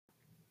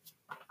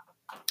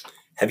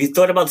Have you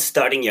thought about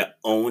starting your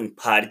own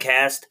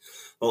podcast?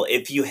 Well,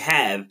 if you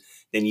have,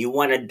 then you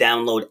want to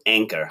download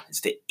Anchor.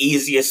 It's the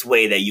easiest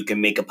way that you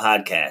can make a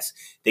podcast.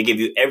 They give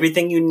you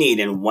everything you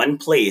need in one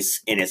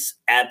place, and it's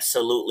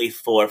absolutely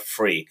for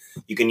free.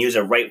 You can use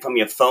it right from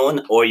your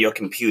phone or your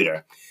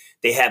computer.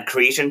 They have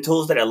creation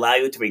tools that allow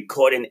you to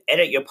record and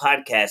edit your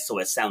podcast so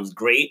it sounds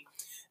great.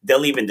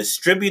 They'll even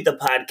distribute the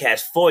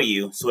podcast for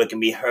you so it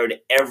can be heard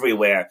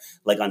everywhere,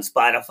 like on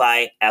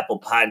Spotify, Apple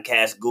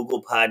Podcasts,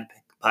 Google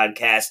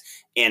Podcasts,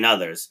 and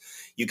others.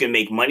 You can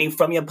make money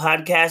from your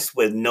podcast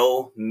with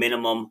no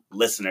minimum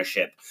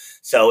listenership.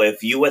 So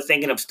if you were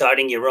thinking of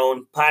starting your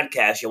own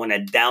podcast, you want to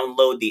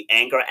download the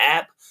Anchor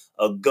app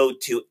or go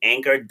to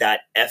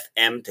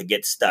anchor.fm to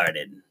get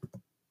started.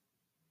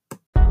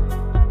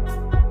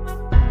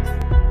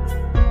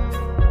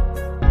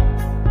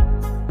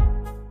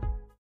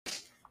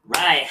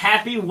 Right.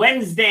 Happy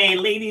Wednesday,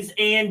 ladies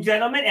and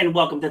gentlemen, and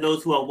welcome to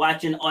those who are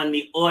watching on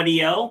the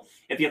audio.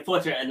 If you're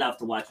fortunate enough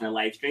to watch on a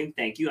live stream,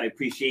 thank you. I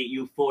appreciate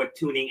you for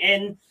tuning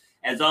in.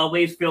 As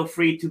always, feel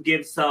free to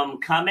give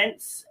some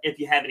comments if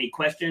you have any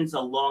questions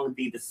along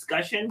the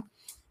discussion.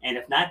 And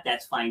if not,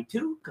 that's fine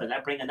too, because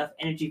I bring enough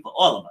energy for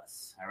all of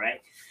us. All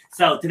right.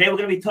 So today we're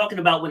going to be talking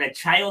about when a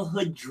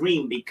childhood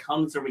dream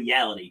becomes a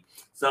reality.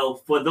 So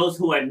for those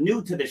who are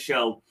new to the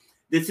show,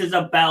 this is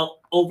about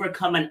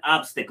overcoming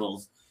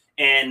obstacles.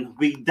 And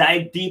we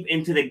dive deep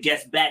into the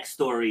guest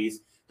backstories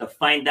to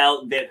find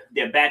out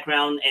their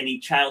background, any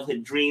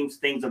childhood dreams,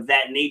 things of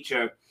that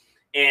nature,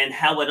 and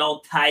how it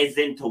all ties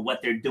into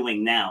what they're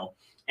doing now.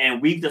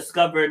 And we've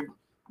discovered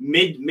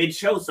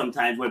mid-show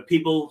sometimes where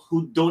people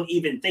who don't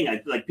even think,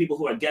 like people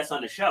who are guests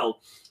on the show,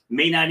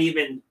 may not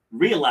even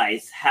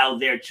realize how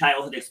their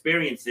childhood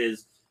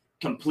experiences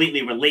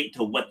completely relate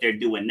to what they're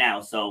doing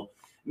now. So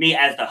me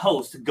as the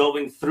host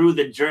going through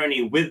the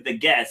journey with the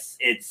guests,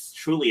 it's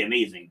truly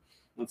amazing.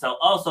 And so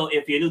also,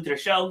 if you're new to the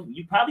show,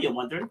 you probably are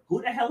wondering,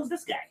 who the hell is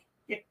this guy?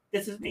 Yeah,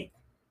 this is me.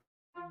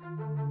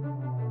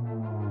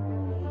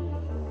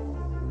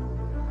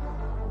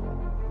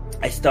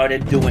 I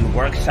started doing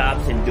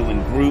workshops and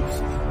doing groups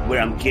where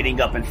I'm getting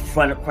up in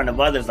front of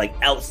others, like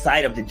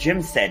outside of the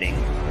gym setting,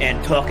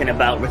 and talking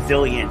about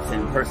resilience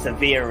and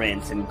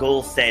perseverance and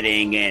goal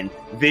setting and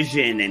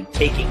vision and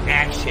taking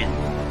action.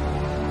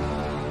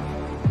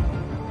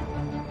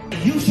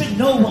 You should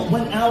know what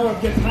 1 hour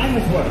of your time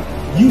is worth.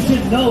 You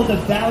should know the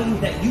value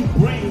that you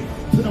bring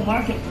to the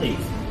marketplace.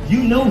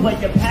 You know what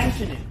you're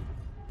passionate.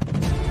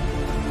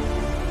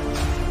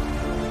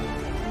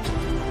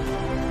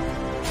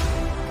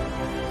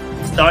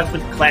 It starts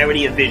with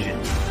clarity of vision.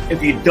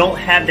 If you don't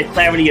have the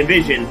clarity of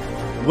vision,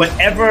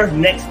 whatever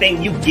next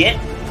thing you get,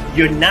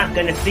 you're not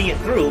going to see it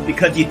through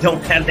because you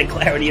don't have the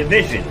clarity of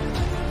vision.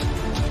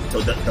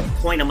 So the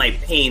point of my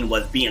pain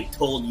was being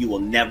told you will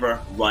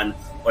never run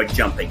or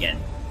jump again.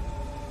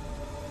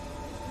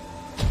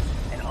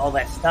 All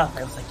that stuff,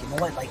 I was like, you know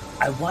what? Like,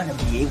 I want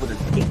to be able to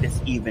take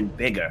this even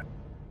bigger.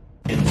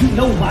 If you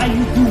know why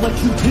you do what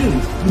you do,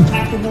 you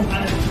have to know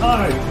how to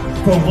charge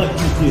for what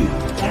you do.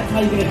 That's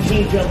how you're going to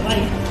change your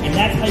life, and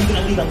that's how you're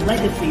going to leave a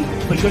legacy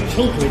for your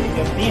children and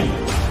your family.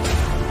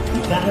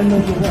 You got to know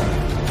your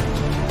worth.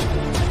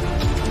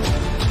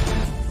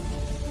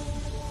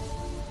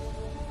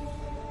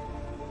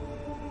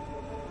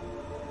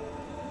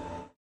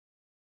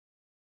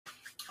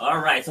 All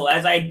right, so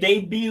as I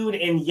debuted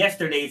in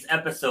yesterday's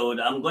episode,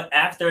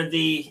 after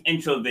the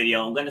intro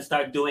video, I'm going to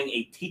start doing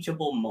a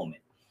teachable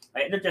moment.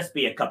 Right? It'll just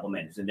be a couple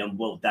minutes, and then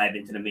we'll dive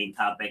into the main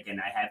topic,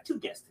 and I have two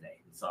guests today,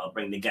 so I'll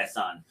bring the guests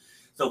on.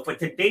 So for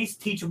today's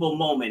teachable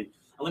moment,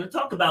 I'm going to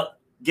talk about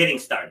getting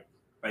started,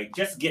 right?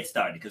 Just get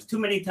started, because too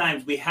many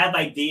times we have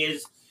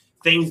ideas,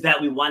 things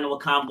that we want to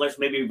accomplish,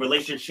 maybe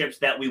relationships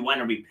that we want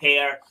to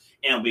repair,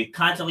 and we're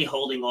constantly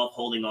holding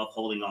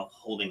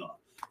off.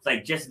 It's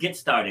like, just get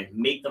started,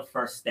 make the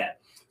first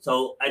step.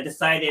 So I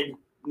decided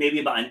maybe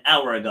about an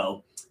hour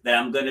ago that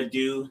I'm going to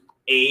do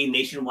a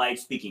nationwide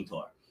speaking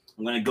tour.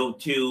 I'm going to go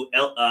to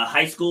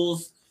high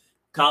schools,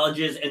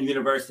 colleges, and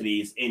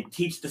universities and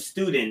teach the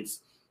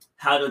students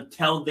how to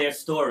tell their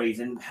stories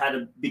and how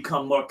to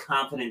become more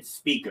confident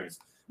speakers,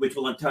 which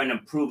will in turn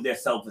improve their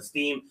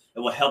self-esteem. It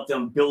will help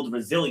them build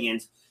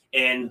resilience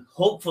and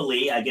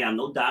hopefully, again, I'm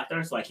no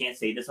doctor, so I can't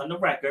say this on the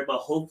record, but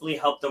hopefully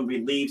help them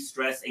relieve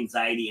stress,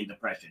 anxiety, and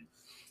depression.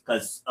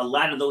 Because a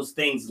lot of those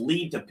things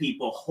lead to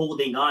people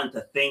holding on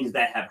to things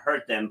that have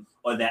hurt them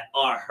or that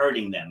are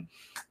hurting them.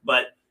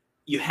 But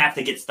you have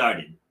to get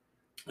started.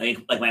 Like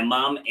my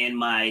mom and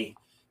my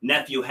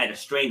nephew had a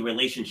strained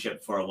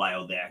relationship for a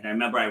while there. And I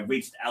remember I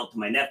reached out to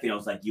my nephew and I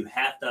was like, you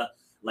have to,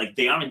 like,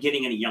 they aren't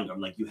getting any younger. I'm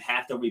like, you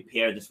have to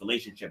repair this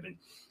relationship. And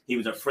he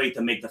was afraid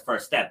to make the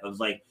first step. I was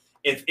like,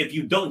 if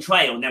you don't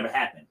try, it'll never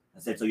happen. I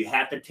said, so you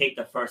have to take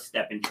the first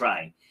step and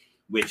try,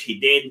 which he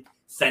did.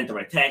 Sent her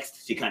a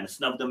text. She kind of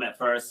snubbed him at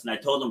first. And I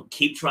told him,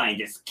 keep trying.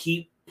 Just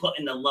keep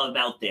putting the love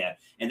out there.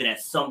 And then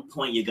at some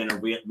point, you're going to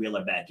reel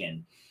her back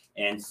in.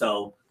 And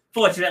so,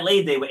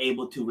 fortunately, they were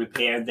able to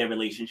repair their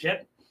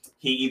relationship.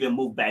 He even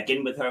moved back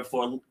in with her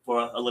for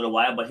a little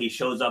while, but he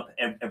shows up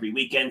every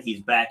weekend. He's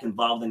back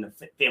involved in the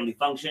family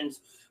functions,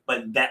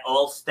 but that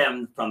all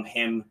stemmed from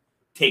him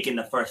taking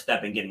the first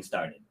step and getting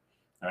started.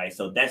 All right,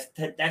 so that's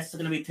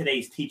going to be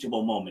today's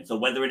teachable moment. So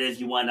whether it is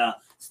you want to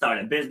start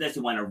a business,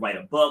 you want to write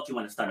a book, you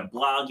want to start a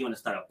blog, you want to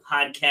start a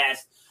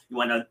podcast, you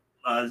want to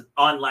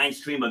online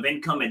stream of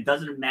income, it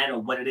doesn't matter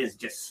what it is,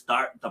 just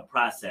start the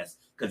process.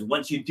 Because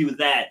once you do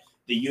that,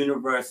 the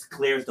universe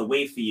clears the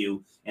way for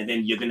you, and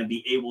then you're going to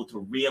be able to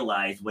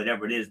realize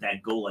whatever it is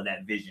that goal or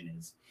that vision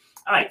is.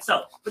 All right,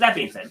 so with that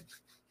being said,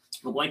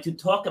 we're going to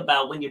talk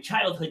about when your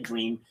childhood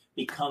dream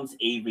becomes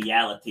a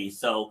reality.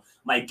 So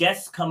my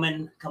guests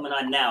coming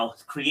on now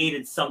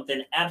created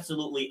something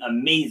absolutely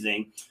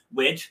amazing,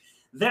 which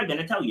they're going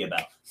to tell you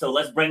about. So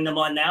let's bring them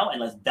on now and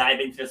let's dive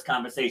into this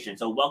conversation.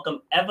 So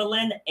welcome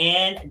Evelyn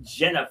and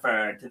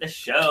Jennifer to the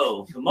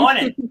show. Good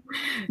morning.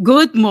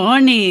 Good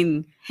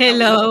morning.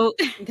 Hello.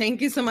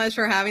 Thank you so much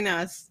for having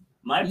us.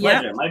 My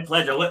pleasure. Yep. My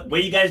pleasure. Where are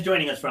you guys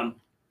joining us from?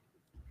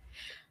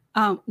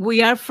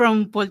 We are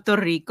from Puerto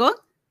Rico.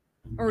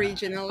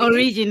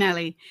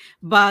 Originally,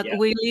 but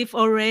we live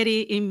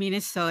already in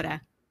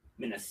Minnesota.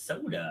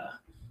 Minnesota?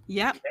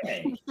 Yeah.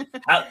 Okay.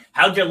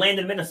 How'd you land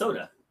in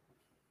Minnesota?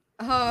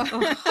 Oh,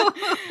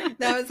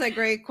 that was a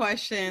great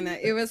question.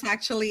 It was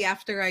actually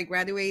after I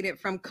graduated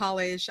from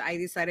college, I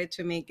decided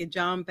to make a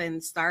jump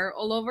and start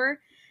all over.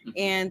 Mm-hmm.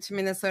 And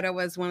Minnesota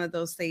was one of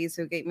those states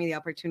who gave me the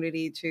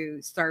opportunity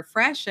to start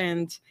fresh.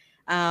 And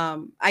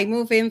I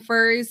moved in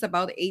first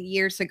about 8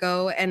 years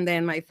ago, and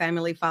then my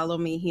family followed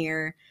me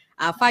here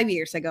 5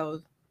 years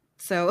ago.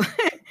 So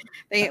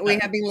we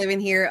have been living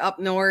here up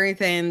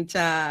north, and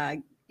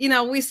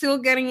we're still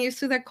getting used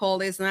to the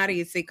cold. It's not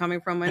easy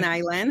coming from an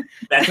island.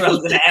 That's what I was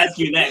going to ask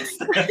you next.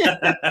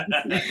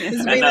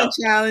 It's been a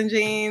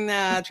challenging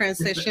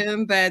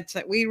transition, but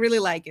we really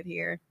like it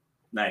here.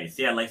 Nice.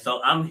 Yeah,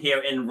 so I'm here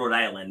in Rhode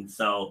Island.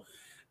 So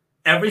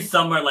every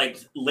summer, like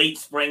late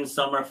spring,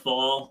 summer,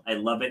 fall, I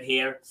love it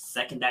here.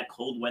 Second that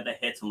cold weather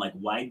hits, I'm like,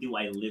 why do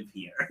I live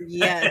here?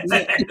 Yeah,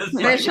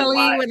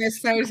 especially when it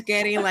starts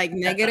getting like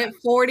negative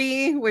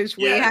 40, which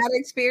we had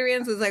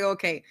experienced. It's like,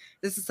 okay,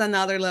 this is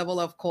another level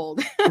of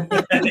cold.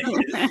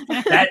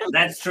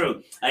 That's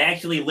true. I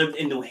actually lived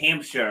in New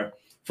Hampshire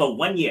for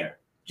 1 year.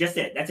 Just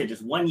it. That's it.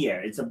 Just 1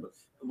 year.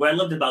 Where I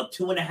lived about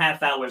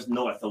 2.5 hours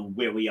north of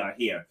where we are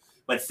here.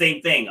 But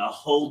same thing, a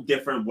whole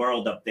different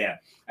world up there.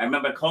 I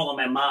remember calling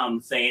my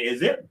mom saying,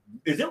 is it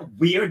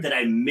weird that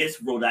I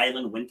miss Rhode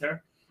Island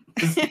winter?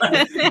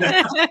 But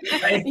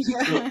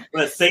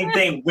same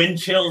thing, wind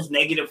chills,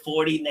 negative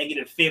 40,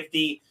 negative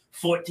 50,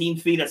 14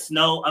 feet of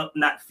snow,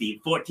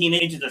 14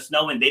 inches of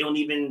snow, and they don't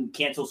even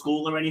cancel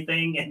school or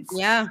anything.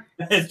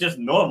 It's just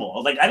normal. I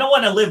was like, I don't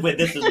want to live where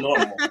this is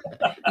normal.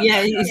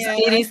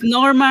 It is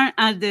normal.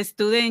 As the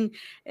student,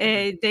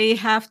 they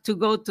have to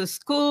go to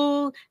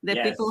school. The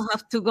people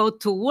have to go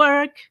to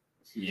work.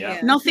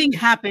 Yeah, nothing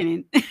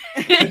happening.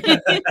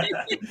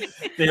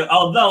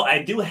 Although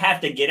I do have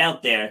to get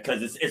out there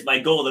because it's my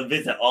goal to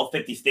visit all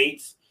 50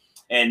 states.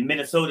 And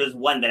Minnesota is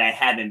one that I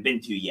haven't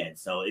been to yet.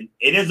 So it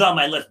is on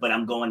my list, but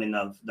I'm going in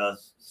the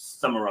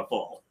summer or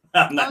fall.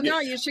 No,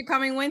 you should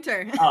come in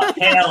winter. Oh,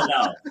 hell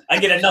no. I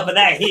get enough of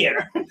that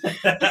here.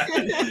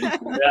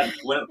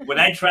 When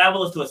I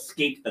travel, it's to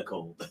escape the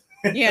cold.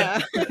 Yeah.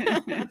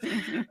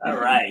 All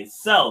right.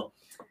 So,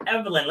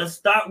 Evelyn, let's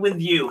start with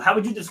you. How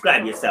would you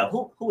describe yourself?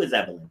 Who is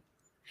Evelyn?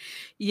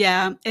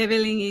 Yeah,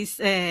 Evelyn is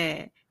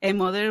a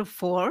mother of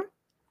four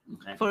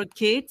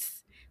kids.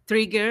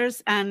 3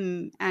 girls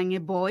and a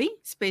boy,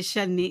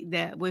 special need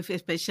with a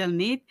special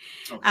need.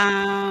 Okay.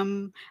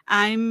 I'm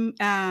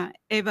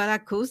Eva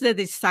Lacus, the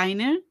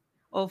designer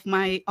of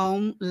my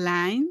own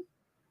line.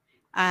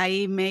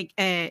 I make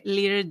a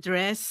little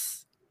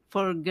dress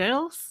for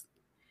girls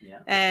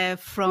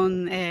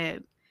from a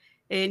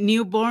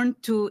newborn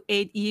to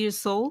 8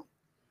 years old.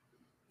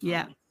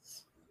 Yeah.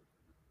 Nice.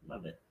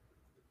 Love it.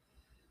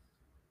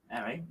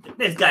 All right.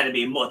 There's got to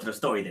be more to the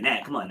story than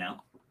that. Come on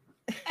now.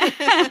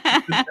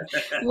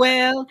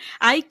 Well,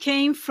 I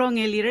came from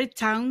a little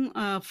town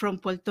from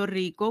Puerto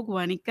Rico,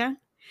 Guanica.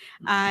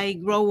 I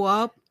grew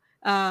up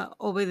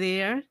over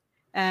there,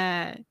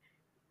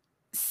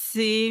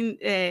 seeing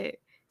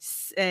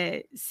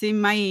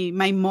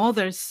my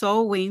mother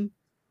sewing,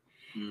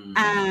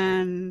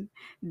 and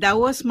that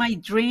was my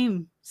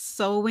dream: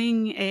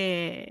 sewing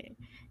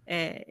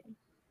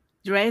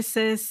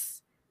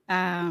dresses.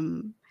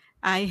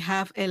 I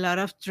have a lot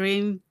of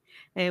dreams.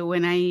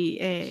 When I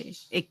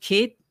a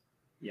kid,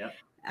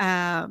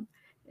 that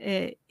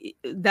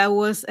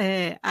was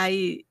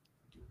I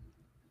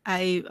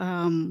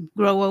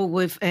grew up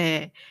with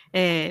a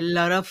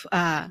lot of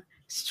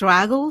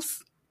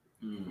struggles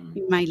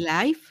in my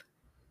life,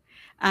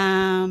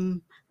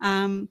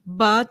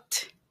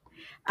 but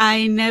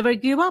I never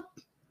give up.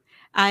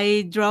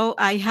 I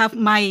have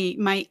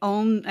my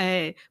own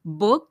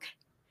book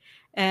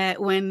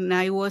when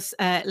I was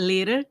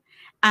little.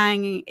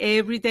 And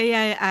every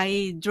day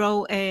I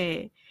draw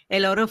a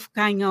lot of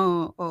kind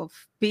of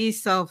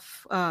piece of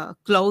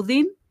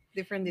clothing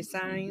different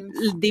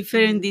designs.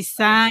 different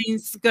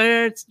designs,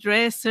 skirts,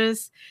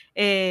 dresses,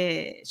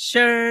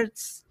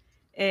 shirts,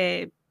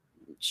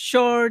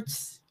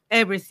 shorts,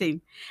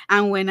 everything.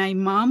 And when my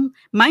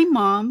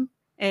mom,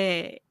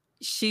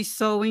 she's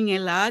sewing a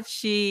lot.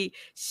 She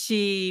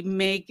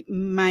make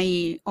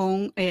my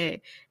own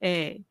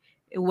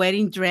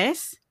wedding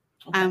dress.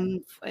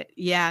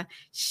 Yeah,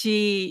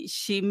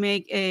 she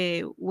make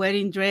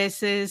wedding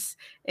dresses,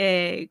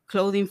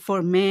 clothing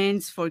for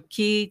men's, for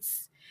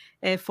kids,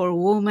 for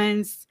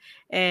women's.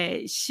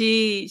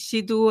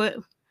 She do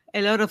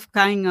a lot of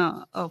kind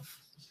of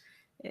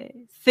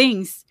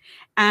things.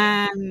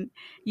 And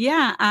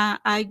yeah,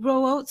 I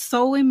grow up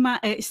sewing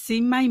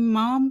see my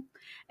mom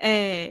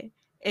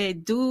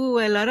do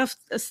a lot of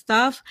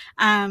stuff,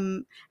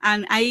 and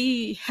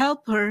I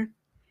help her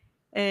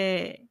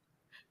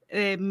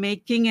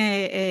making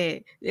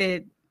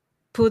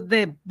put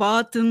the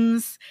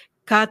buttons,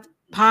 cut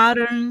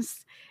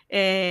patterns,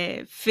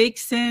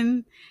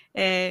 fixing.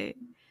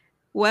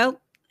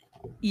 Well,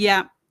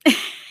 yeah.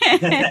 All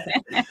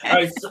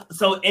right.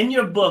 So in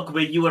your book,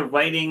 where you were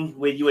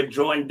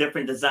drawing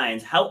different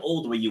designs, how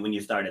old were you when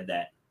you started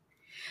that?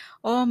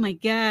 Oh my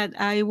God,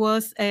 I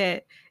was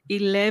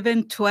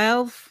 11,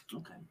 12.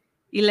 Okay.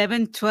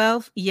 11,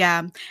 12,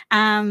 yeah.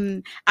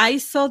 I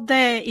saw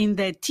in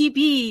the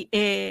TV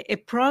a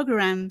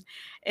program.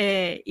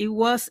 It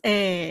was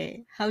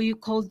how you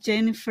call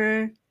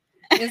Jennifer?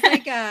 It's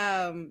like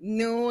a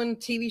noon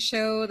TV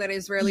show that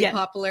is really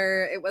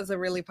popular. It was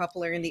really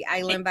popular in the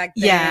island back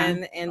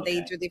then, and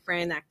they do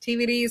different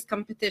activities,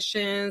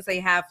 competitions. They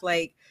have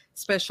like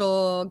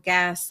special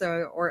guests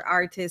or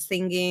artists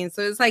singing.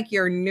 So it's like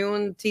your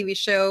noon TV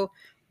show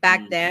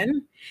back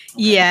then.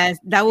 Yes,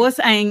 that was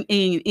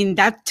in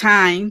that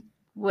time.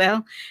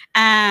 Well,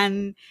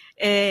 and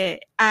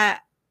it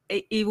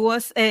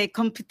was a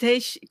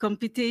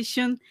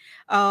competition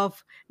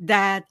of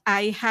that.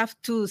 I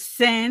have to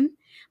send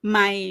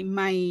my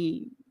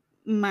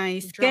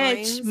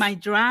sketch, my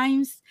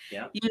drawings,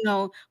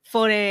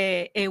 for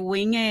a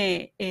win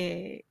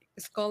a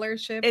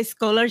scholarship. A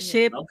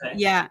scholarship,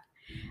 yeah.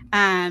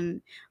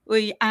 And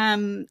we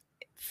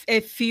a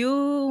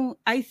few,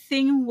 I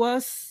think,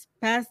 was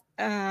past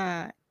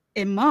a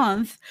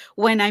month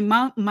when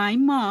my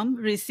mom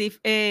received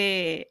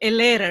a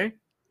letter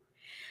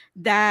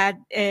that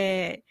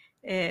they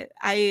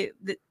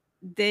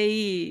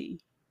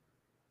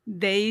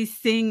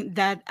think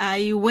that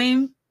I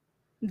win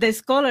the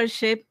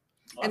scholarship.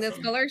 Awesome. And the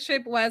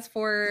scholarship was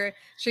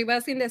she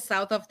was in the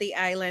south of the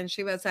island.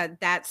 She was at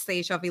that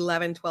stage of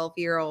 11,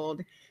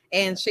 12-year-old.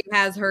 And she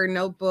has her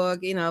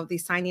notebook,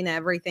 designing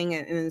everything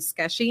and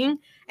sketching.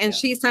 And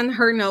she sent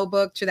her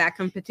notebook to that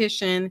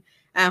competition,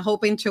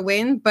 hoping to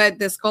win. But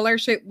the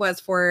scholarship was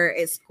for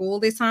a school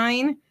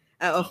design,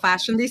 of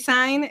fashion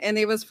design. And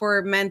it was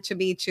meant to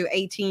be to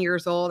 18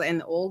 years old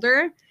and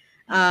older.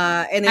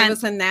 And it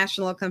was a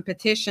national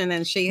competition.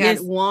 And she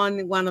had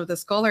won one of the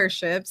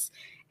scholarships.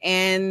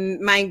 And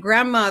my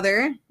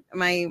grandmother,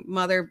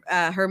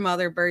 her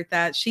mother,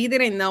 Bertha, she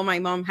didn't know my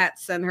mom had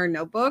sent her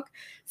notebook.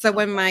 So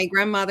when my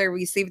grandmother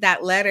received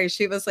that letter,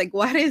 she was like,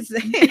 "What is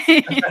this?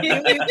 You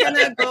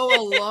cannot go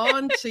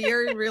alone. So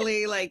you're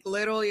really like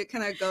little. You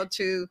cannot go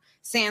to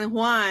San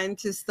Juan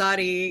to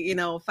study,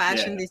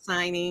 fashion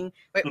designing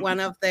with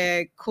one of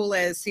the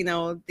coolest,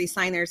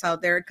 designers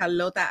out there,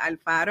 Carlota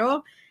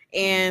Alfaro,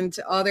 and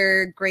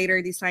other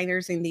greater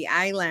designers in the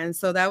island."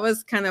 So that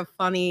was kind of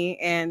funny.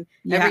 And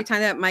every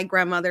time that my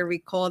grandmother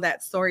recalled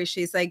that story,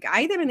 she's like,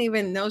 "I didn't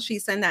even know she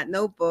sent that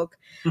notebook."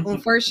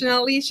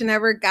 Unfortunately, she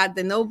never got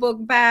the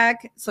notebook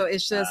back. So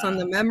it's just on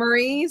the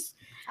memories.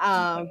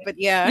 But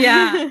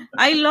yeah,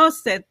 I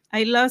lost it.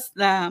 I lost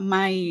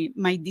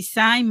my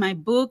design, my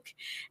book.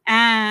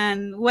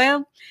 And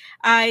well,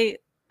 I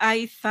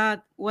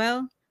thought,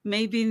 well,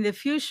 maybe in the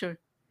future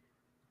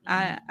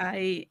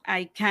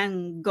I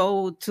can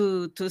go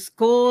to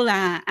school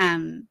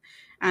and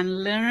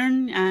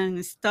learn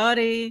and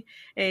study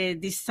a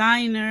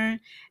designer,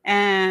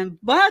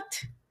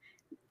 but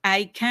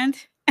I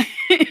can't.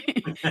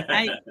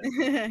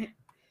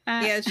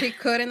 She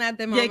couldn't at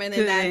the moment,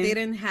 and that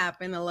didn't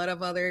happen. A lot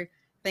of other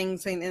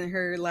things in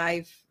her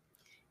life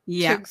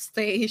took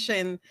stage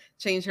and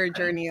changed her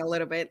journey a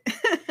little bit.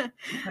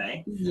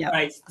 Okay. Yeah. All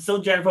right.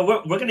 So Jennifer,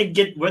 we're gonna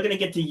get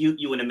to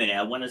you in a minute.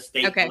 I want to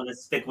stick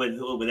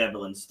with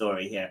Evelyn's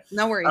story here.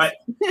 No worries. All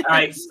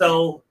right.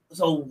 So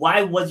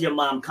why was your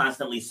mom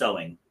constantly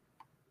sewing?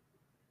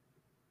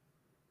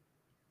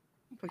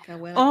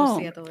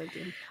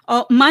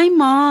 My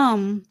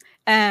mom.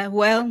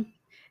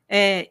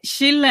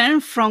 She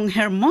learned from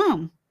her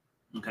mom.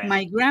 Okay.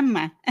 My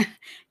grandma.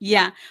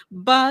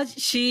 But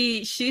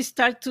she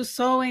started to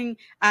sewing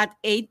at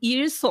 8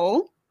 years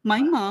old.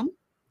 My mom.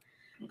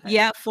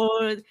 Okay.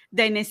 For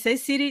the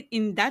necessity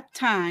in that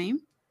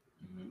time.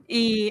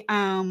 She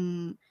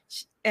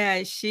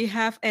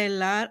have a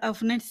lot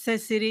of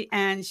necessity,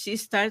 and she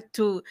started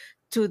to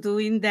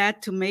doing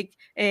that, to make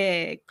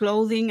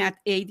clothing at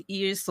 8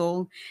 years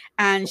old,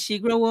 and she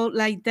grew up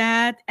like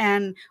that.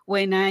 And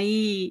when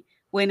I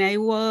when I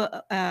was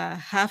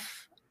have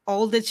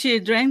all the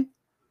children,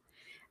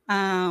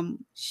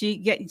 she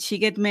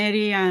get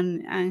married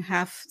and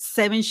have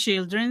 7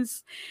 children,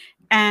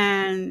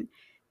 and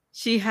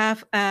she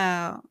have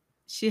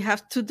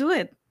to do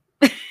it.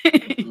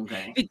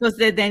 Okay. Because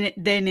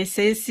the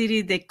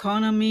necessity, the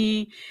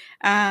economy.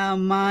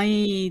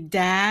 My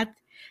dad,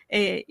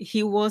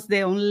 he was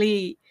the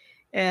only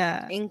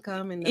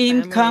Income in the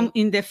income family.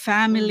 in the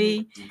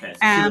family. Okay. So she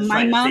And was my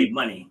trying to mom, save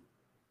money.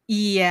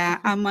 yeah,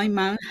 and my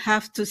mom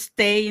have to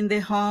stay in the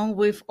home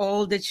with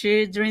all the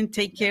children,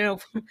 take care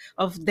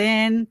of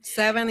them.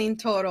 7 in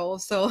total.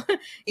 So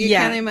you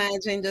Yeah. can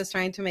imagine just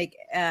trying to make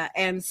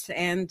ends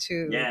and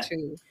to Yeah.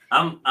 to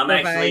I'm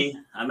provide.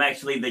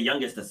 actually the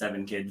youngest of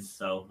 7 kids,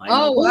 so I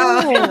Oh,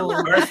 know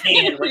wow.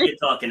 firsthand what you're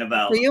talking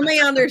about. So you may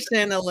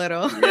understand a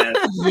little. Yes,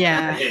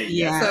 Yeah, yes,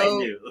 yeah. I So,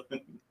 do.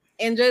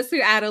 and just to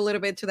add a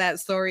little bit to that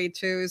story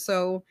too.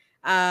 So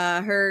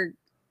her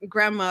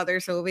grandmother,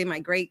 so it will be my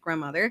great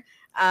grandmother,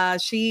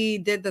 she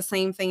did the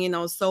same thing,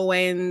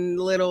 sewing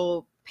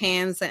little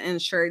pants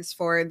and shirts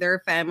for their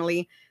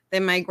family.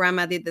 Then my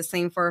grandma did the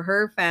same for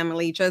her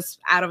family, just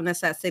out of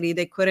necessity.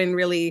 They couldn't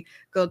really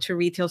go to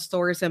retail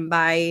stores and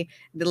buy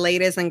the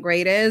latest and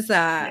greatest.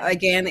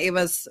 Again, it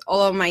was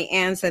all of my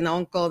aunts and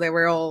uncle. They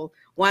were all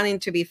wanting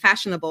to be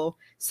fashionable.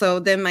 So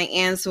then my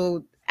aunts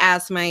will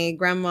ask my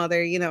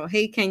grandmother,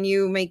 hey, can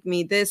you make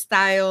me this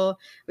style?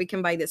 We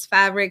can buy this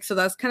fabric. So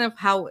that's kind of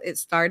how it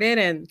started.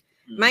 And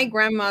my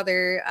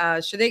grandmother,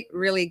 she did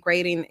really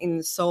great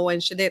in sewing.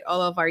 She did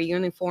all of our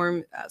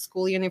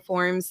school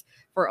uniforms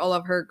for all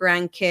of her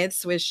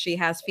grandkids, which she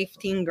has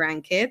 15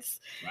 grandkids.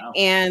 Wow.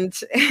 And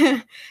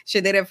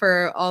she did it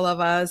for all of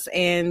us.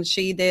 And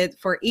she did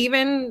for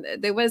even,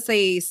 there was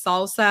a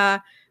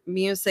salsa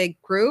music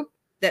group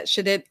that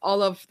she did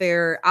all of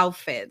their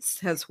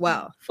outfits as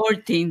well.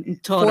 14 in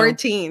total.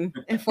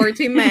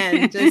 14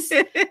 men just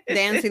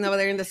dancing over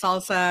there in the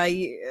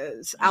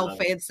salsa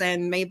outfits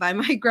and made by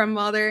my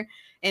grandmother.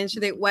 And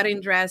she did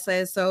wedding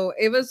dresses. So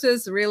it was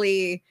just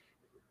really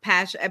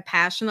a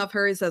passion of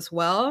hers as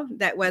well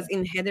that was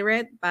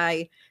inherited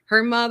by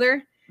her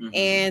mother. Mhm.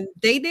 And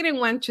they didn't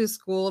went to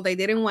school. They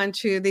didn't went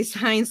to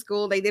design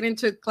school. They didn't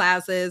took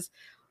classes.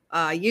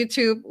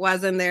 YouTube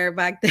wasn't there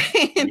back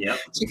then. Yep.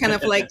 She kind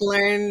of like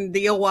learned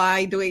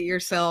DIY, do it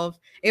yourself.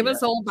 It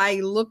was all by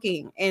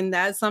looking. And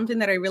that's something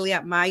that I really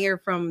admire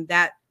from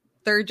that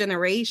third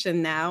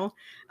generation now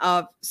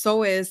of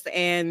sewists.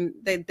 And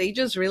they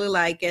just really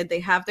like it. They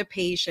have the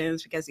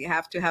patience, because you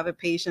have to have a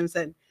patience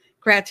and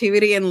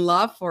creativity and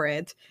love for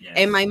it. Yes.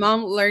 And my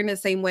mom learned the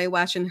same way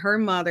watching her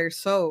mother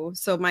sew.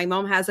 So my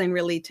mom hasn't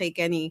really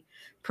taken any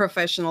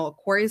professional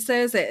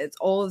courses. It's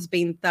always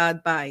been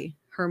taught by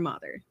her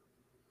mother.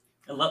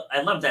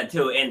 I love that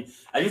too, and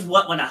I just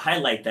want to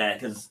highlight that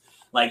because,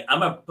 like,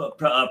 I'm a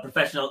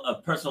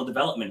personal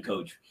development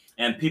coach,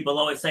 and people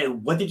always say,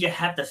 "What did you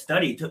have to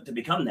study to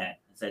become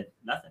that?" I said,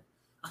 "Nothing."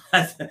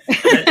 I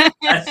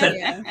said,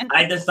 Yeah.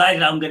 I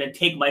decided I'm going to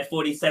take my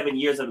 47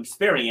 years of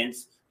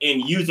experience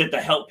and use it to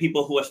help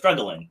people who are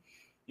struggling.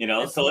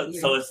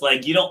 So it's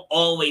like you don't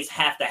always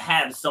have to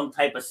have some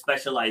type of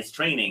specialized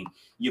training.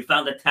 You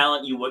found a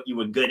talent you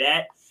were good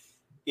at.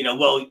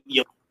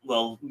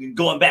 Well,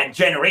 going back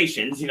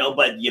generations,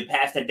 but you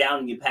passed it down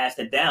and you passed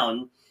it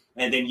down,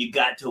 and then you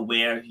got to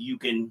where you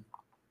can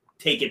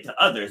take it to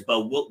others.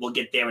 But we'll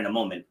get there in a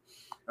moment.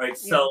 All right.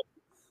 So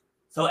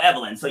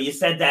Evelyn, so you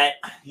said that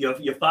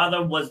your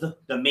father was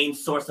the main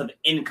source of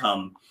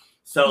income.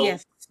 So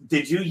Yes.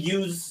 Did you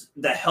use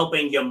the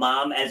helping your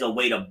mom as a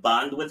way to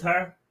bond with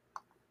her?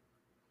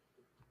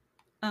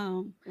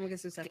 Como que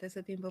se usaste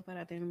ese tiempo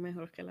para tener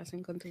mejor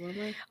relación con tu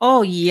mamá.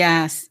 Oh,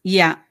 yes.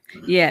 Yeah,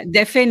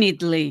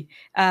 definitely.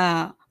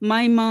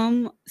 My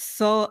mom,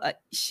 so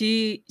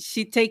she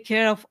take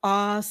care of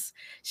us.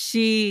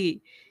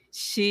 She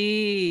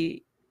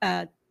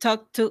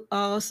talked to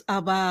us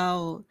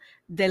about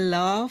the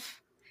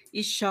love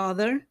each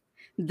other,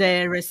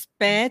 the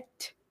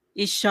respect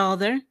each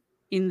other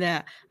in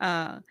the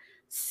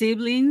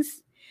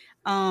siblings.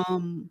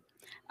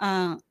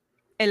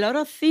 A lot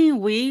of things.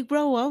 We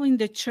grow up in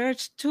the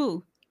church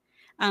too,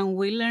 and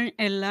we learn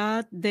a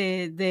lot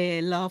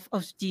the love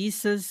of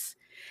Jesus.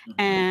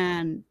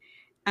 And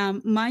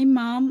my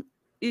mom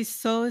is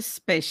so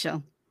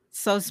special.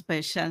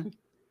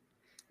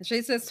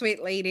 She's a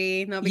sweet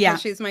lady, not because Yeah.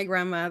 she's my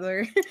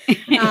grandmother,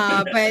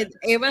 but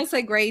it was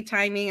a great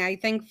timing, I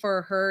think,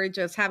 for her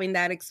just having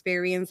that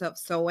experience of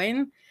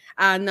sewing.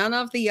 None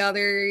of the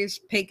others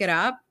pick it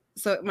up.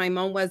 So my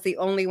mom was the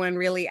only one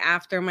really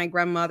after my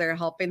grandmother,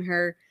 helping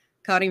her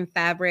cutting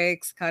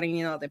fabrics,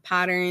 cutting, the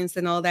patterns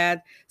and all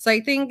that. So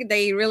I think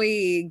they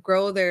really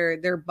grow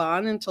their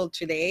bond until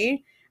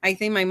today. I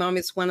think my mom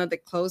is one of the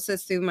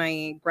closest to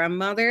my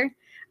grandmother.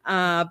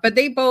 But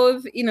they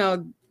both,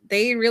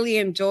 they really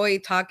enjoy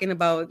talking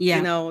about,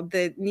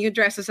 the new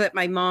dresses that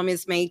my mom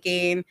is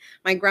making.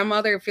 My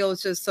grandmother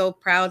feels just so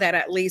proud that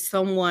at least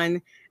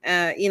someone,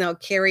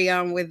 carry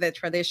on with the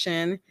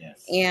tradition.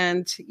 Yes.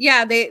 And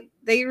yeah,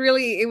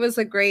 it was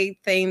a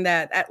great thing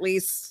that at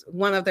least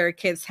one of their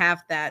kids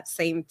have that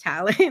same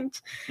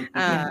talent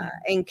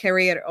and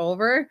carry it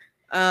over.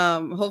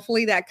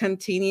 Hopefully that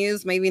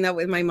continues, maybe not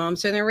with my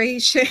mom's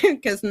generation,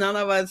 because none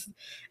of us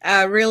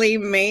really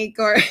make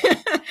or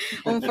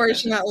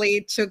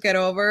unfortunately took it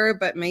over,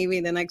 but maybe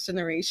the next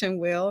generation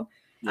will.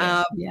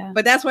 Yeah.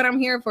 But that's what I'm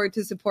here for,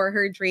 to support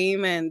her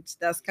dream, and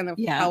that's kind of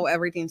how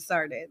everything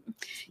started.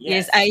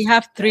 Yes, I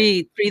have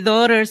three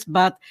daughters,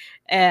 but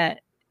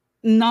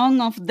none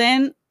of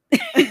them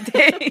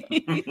they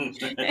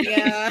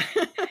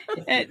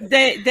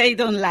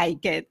don't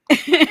like it.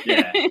 They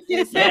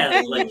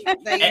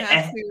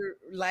have to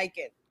like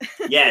it.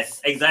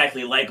 Yes,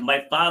 exactly. Like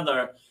my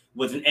father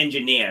was an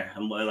engineer.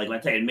 Like I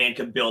tell you, man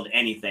could build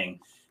anything.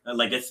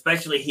 Like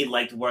especially he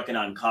liked working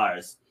on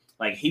cars.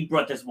 Like he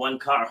brought this one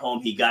car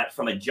home he got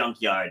from a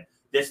junkyard.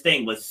 This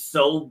thing was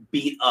so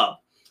beat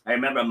up. I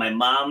remember my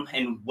mom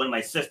and one of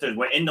my sisters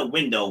were in the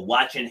window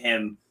watching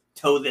him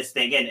tow this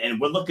thing in, and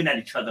we're looking at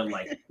each other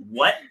like,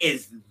 what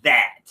is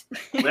that?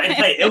 When I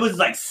tell you, it was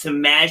like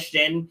smashed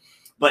in,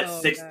 but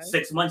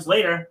six months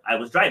later, I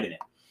was driving it,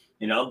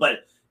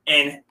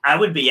 and I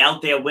would be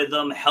out there with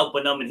him,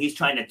 helping him, and he's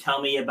trying to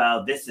tell me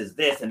about this is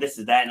this and this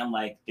is that, and I'm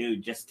like,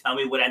 dude, just tell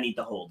me what I need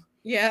to hold.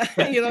 Yeah.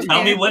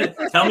 Tell me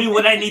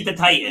what I need to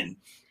tighten,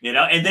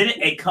 and then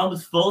it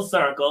comes full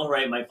circle,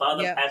 right? My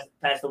father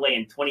passed away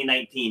in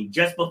 2019,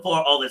 just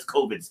before all this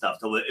COVID stuff.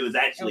 So it was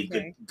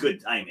actually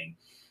good timing,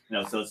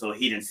 so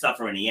he didn't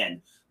suffer in the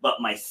end.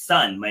 But my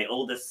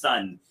oldest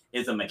son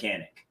is a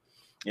mechanic,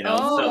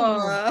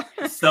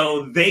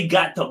 so they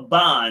got to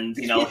bond,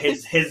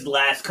 his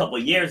last couple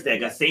of years there.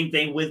 The same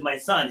thing with my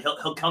son.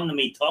 He'll come to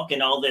me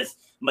talking all this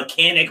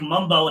mechanic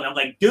mumbo, and I'm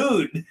like,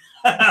 dude,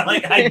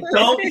 I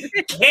don't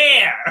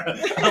care.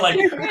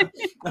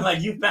 I'm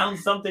like, you found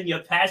something you're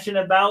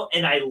passionate about,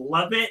 and I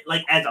love it.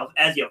 Like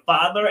as your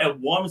father, it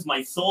warms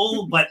my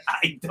soul, but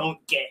I don't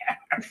care.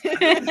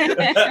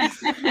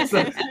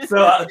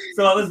 so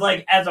I was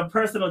like, as a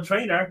personal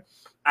trainer,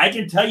 I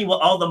can tell you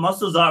what all the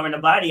muscles are in the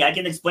body. I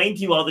can explain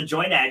to you all the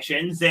joint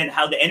actions and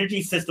how the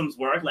energy systems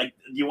work. Like,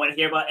 do you want to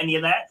hear about any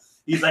of that?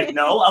 He's like,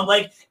 no. I'm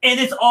like, and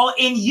it's all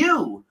in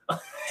you.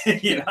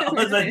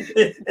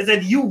 It's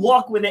like you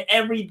walk with it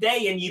every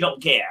day and you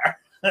don't care.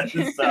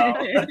 so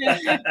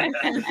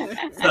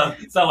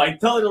I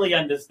totally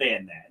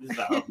understand that.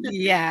 So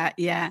yeah.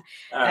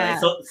 All right.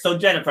 So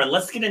Jennifer,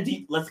 let's get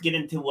into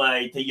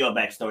to your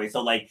backstory.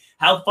 So like,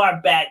 how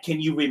far back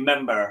can you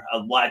remember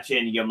of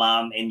watching your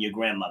mom and your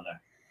grandmother?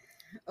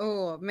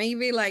 Oh,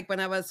 maybe like when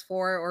I was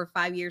 4 or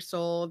 5 years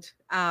old.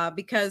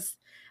 Because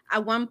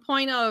at one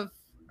point of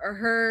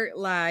her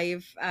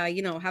life,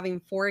 having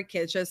 4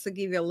 kids, just to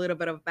give you a little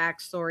bit of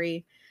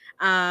backstory,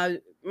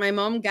 my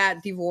mom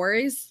got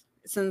divorced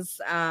since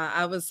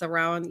I was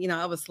around,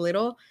 I was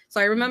little. So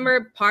I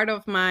remember part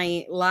of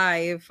my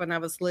life when I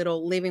was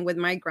little living with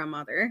my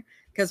grandmother,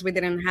 because we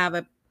didn't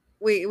have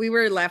we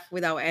were left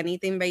without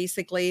anything,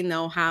 basically.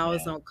 No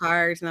house, no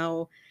cars,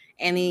 no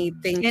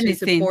anything to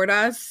support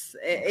us.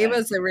 It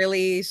was a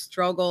really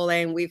struggle,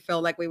 and we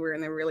felt like we were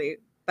in a really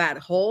bad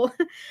hole.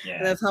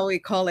 That's how we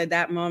call it,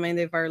 that moment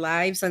of our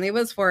lives. And it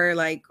was for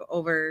like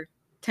over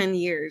 10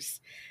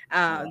 years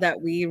that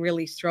we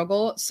really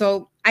struggled.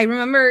 So I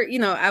remember,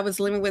 I was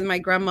living with my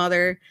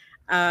grandmother.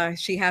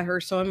 She had her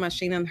sewing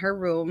machine in her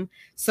room.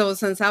 So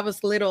since I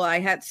was little, I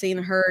had seen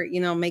her,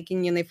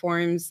 making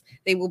uniforms.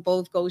 They will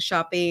both go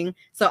shopping.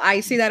 So I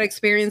see that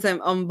experience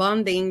on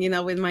bonding,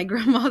 with my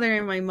grandmother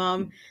and my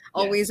mom,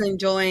 always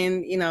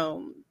enjoying,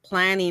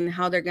 planning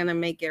how they're going to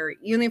make their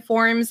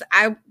uniforms.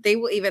 They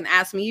will even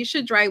ask me, you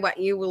should try what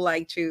you would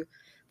like to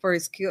for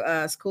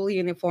a school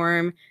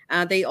uniform.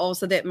 They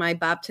also did my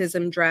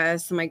baptism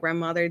dress. My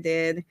grandmother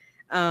did.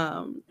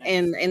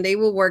 And they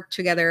will work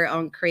together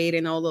on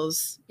creating all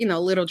those,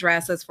 little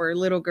dresses for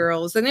little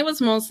girls. And it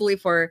was mostly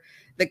for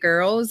the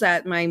girls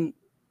that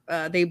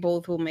they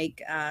both will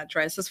make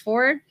dresses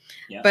for.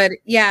 But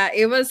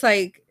it was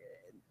like,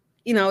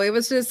 it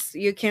was just,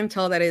 you can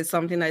tell that it's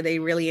something that they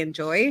really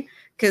enjoy,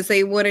 because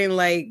they wouldn't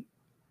like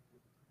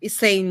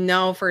say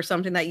no for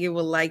something that you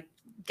would like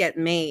get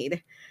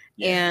made.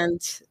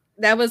 And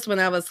that was when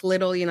I was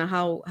little,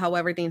 how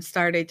everything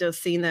started,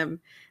 just seeing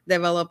them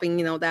developing,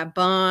 that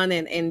bond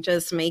and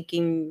just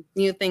making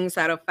new things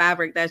out of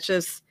fabric. That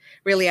just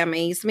really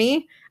amazed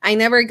me. I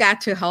never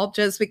got to help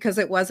just because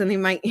it wasn't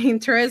in my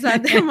interest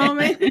at the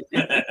moment.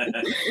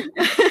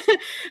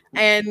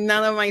 And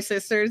none of my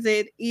sisters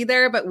did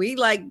either, but we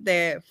like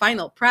the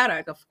final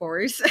product, of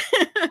course.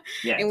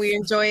 And we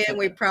enjoy it.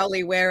 We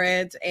proudly wear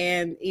it.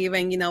 And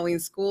even, in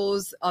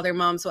schools, other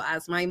moms will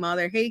ask my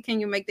mother, hey, can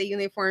you make the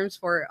uniforms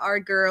for our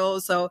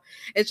girls? So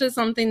it's just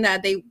something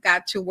that they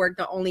got to work,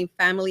 not only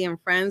family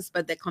and friends,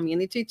 but the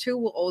community too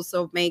will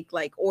also make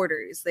like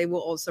orders. They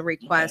will also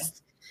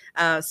request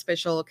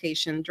special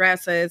occasion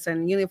dresses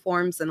and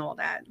uniforms and all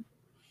that.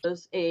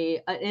 is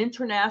an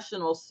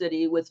international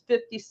city with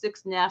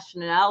 56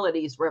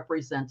 nationalities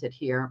represented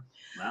here.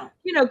 Wow.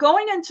 You know,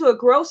 going into a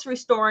grocery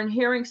store and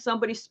hearing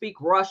somebody speak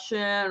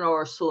Russian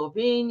or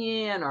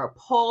Slovenian or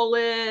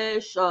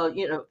Polish,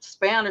 you know,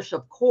 Spanish,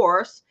 of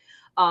course,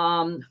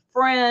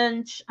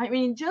 French, I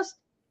mean, just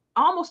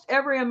almost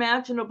every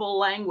imaginable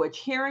language,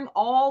 hearing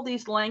all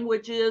these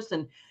languages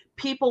and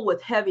people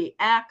with heavy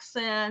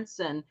accents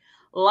and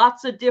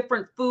lots of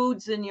different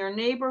foods in your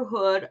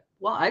neighborhood.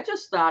 Well, I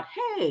just thought,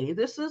 hey,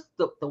 this is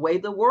the way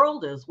the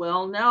world is.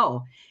 Well,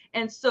 no.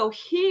 And so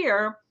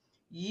here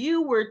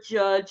you were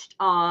judged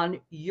on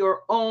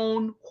your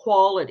own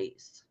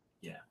qualities.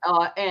 Yeah.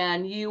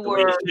 And you The were,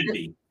 way it should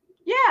be.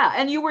 yeah.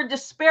 And you were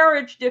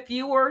disparaged if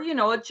you were, you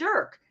know, a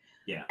jerk.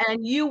 Yeah.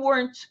 And you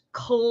weren't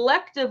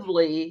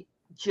collectively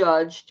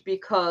judged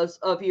because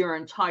of your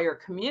entire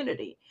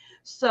community.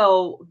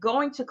 So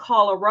going to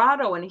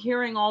Colorado and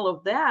hearing all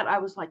of that, I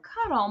was like,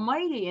 God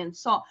almighty. And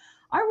so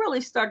I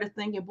really started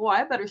thinking, boy,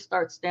 I better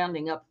start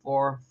standing up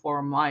for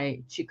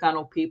my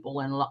Chicano people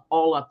and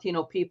all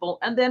Latino people.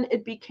 And then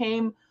it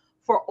became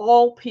for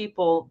all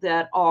people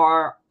that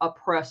are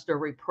oppressed or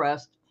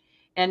repressed.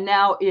 And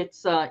now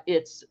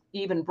it's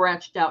even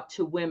branched out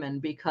to women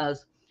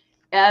because,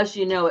 as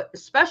you know,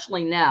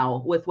 especially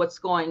now with what's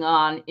going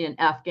on in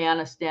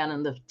Afghanistan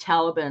and the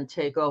Taliban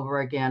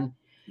takeover again,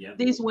 yeah.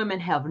 These women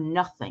have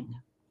nothing.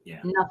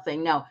 Yeah.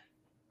 Nothing. Now,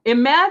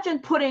 imagine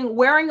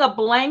wearing a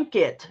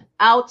blanket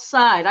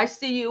outside. I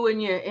see you in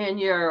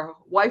your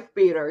wife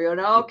beater, you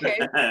know, okay.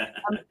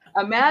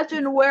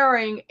 Imagine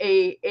wearing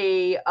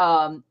a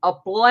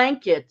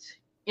blanket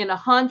in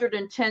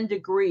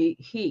 110-degree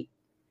heat.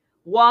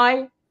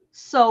 Why?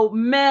 So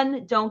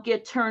men don't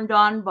get turned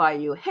on by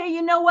you. Hey,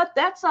 you know what?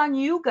 That's on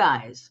you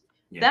guys.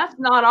 Yeah. That's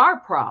not our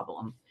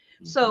problem.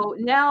 Mm-hmm. So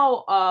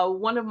now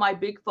one of my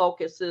big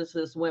focuses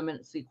is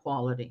women's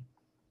equality.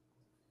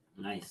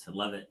 Nice. I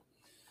love it.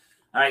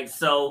 All right.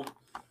 So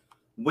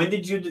when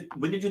did you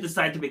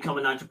decide to become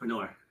an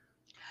entrepreneur?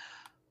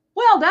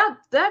 Well,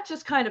 that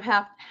just kind of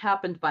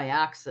happened by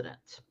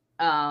accident.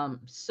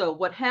 So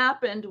what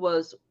happened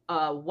was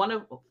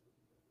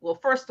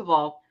first of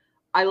all,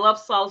 I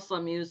love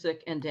salsa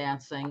music and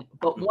dancing,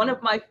 but one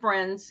of my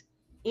friends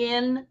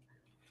in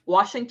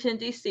Washington,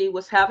 D.C.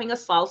 was having a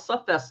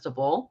salsa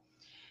festival.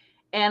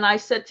 And I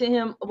said to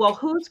him, well,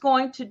 who's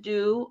going to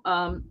do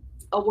a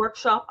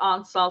workshop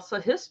on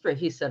salsa history?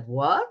 He said,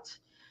 what?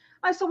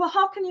 I said, well,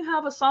 how can you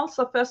have a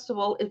salsa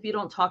festival if you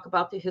don't talk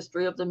about the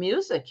history of the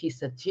music? He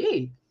said,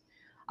 gee,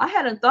 I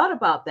hadn't thought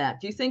about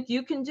that. Do you think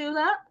you can do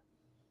that?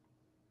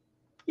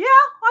 Yeah,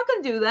 I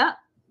can do that.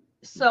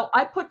 So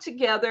I put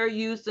together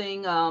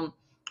using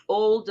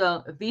old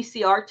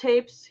VCR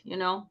tapes, you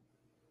know,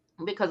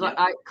 because yeah.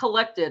 I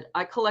collected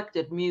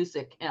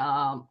music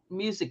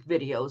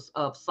videos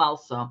of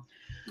salsa.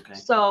 Okay.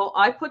 So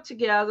I put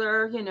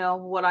together, you know,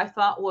 what I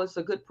thought was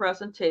a good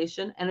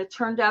presentation, and it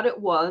turned out it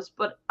was,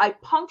 but I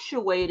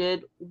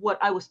punctuated what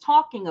I was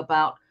talking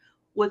about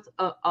with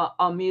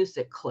a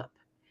music clip.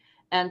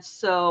 And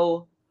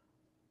so,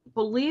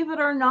 believe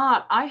it or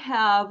not, I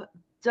have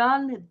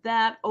done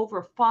that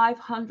over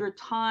 500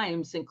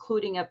 times,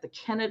 including at the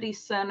Kennedy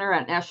Center,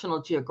 at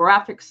National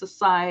Geographic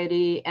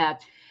Society,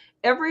 at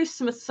every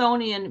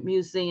Smithsonian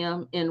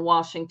museum in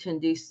Washington,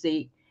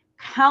 D.C.,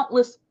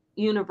 countless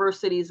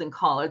universities and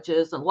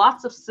colleges, and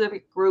lots of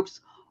civic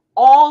groups,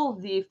 all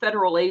the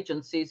federal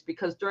agencies,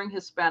 because during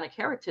Hispanic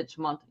Heritage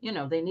Month, you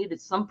know, they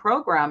needed some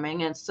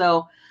programming. And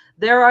so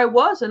there I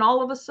was, and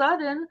all of a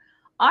sudden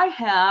I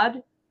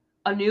had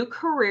a new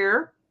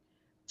career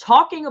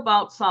talking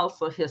about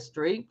salsa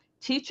history,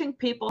 teaching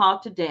people how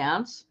to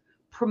dance,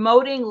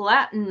 promoting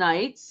Latin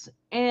nights,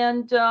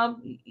 and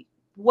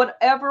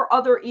whatever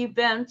other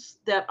events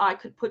that I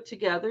could put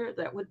together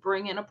that would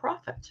bring in a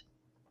profit.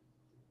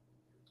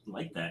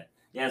 Like that.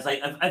 Yeah, it's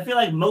like I feel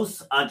like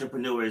most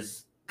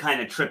entrepreneurs kind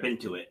of trip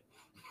into it,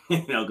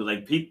 you know, because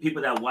like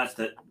people that watch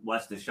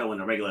the show on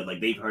a regular, like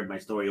they've heard my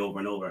story over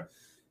and over.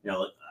 You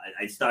know,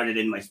 I started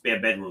in my spare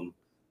bedroom,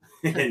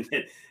 and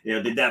you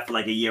know, did that for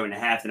like a year and a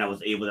half, and I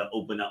was able to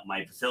open up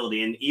my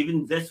facility. And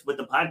even this with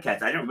the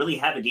podcast, I didn't really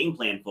have a game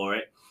plan for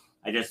it.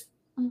 I just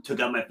took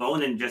out my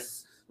phone and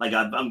just like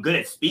I'm good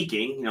at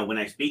speaking. You know, when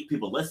I speak,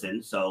 people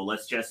listen. So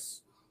let's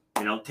just,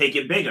 you know, take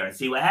it bigger and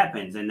see what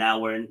happens. And now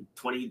we're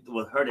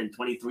heard in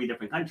 23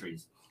 different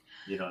countries.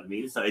 You know what I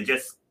mean? So it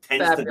just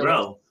tends to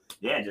grow.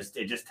 Yeah,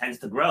 it just tends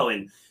to grow.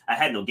 And I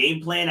had no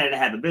game plan. I didn't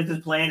have a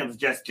business plan. It was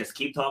just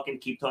keep talking.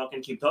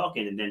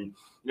 And then,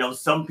 you know,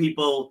 some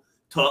people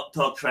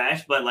talk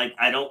trash, but like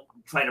I don't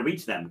try to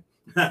reach them.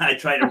 I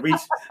try to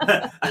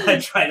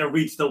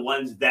reach the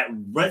ones that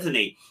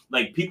resonate.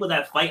 Like people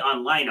that fight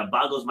online, it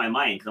boggles my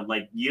mind, because I'm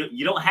like,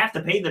 you don't have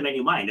to pay them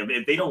any mind.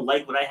 If they don't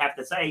like what I have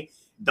to say,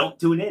 don't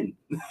tune in.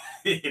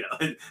 You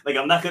know, like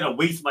I'm not gonna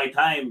waste my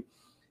time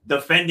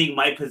defending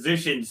my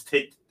positions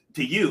to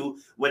you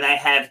when I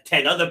have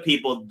 10 other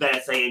people that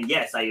are saying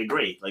yes, I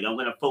agree. Like I'm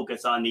gonna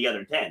focus on the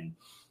other 10.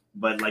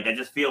 But like I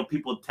just feel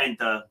people tend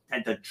to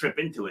trip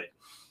into it.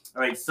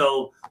 All right,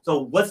 so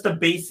what's the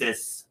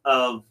basis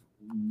of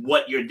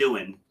what you're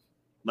doing?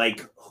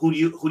 Like, who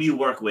do you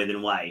work with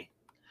and why?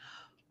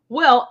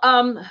 Well,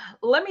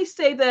 let me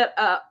say that,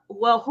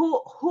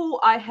 who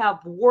I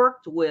have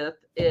worked with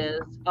is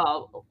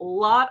a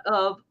lot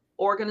of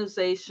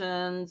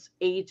organizations,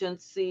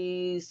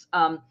 agencies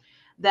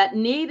that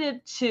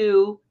needed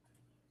to,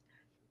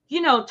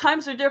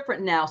 times are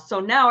different now. So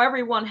now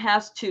everyone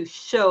has to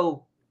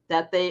show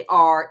that they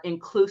are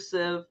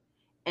inclusive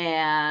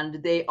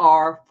and they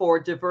are for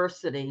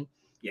diversity.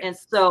 Yes. And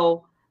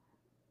so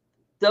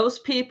those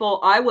people,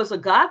 I was a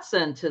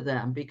godsend to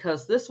them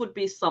because this would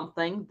be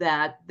something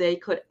that they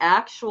could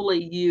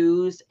actually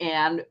use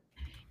and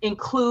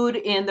include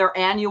in their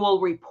annual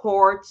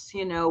reports.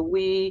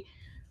 We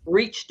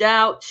reached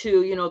out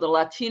to, the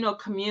Latino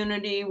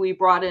community. We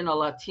brought in a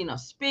Latino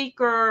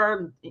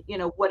speaker,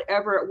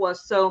 whatever it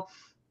was. So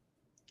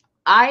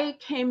I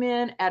came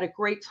in at a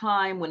great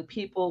time when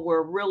people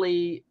were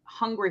really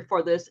hungry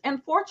for this.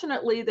 And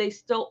fortunately, they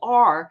still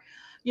are.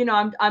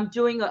 I'm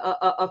doing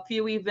a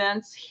few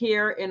events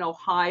here in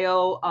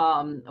Ohio.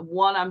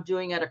 One I'm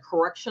doing at a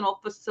correctional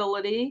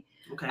facility.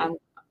 Okay.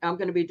 I'm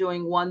going to be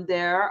doing one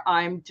there.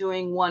 I'm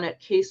doing one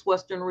at Case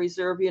Western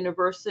Reserve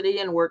University,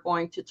 and we're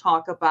going to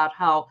talk about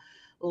how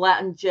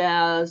Latin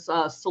jazz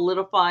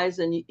solidifies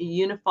and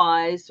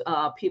unifies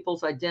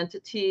people's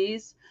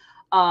identities.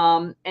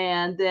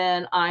 And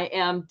then I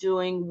am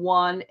doing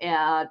one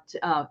at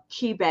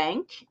Key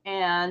Bank.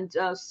 And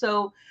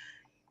so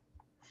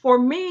for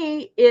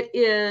me, it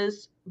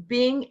is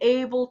being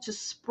able to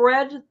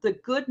spread the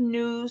good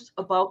news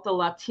about the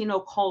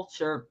Latino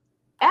culture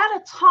at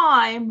a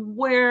time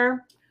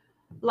where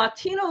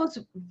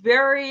Latinos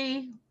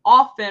very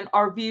often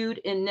are viewed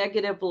in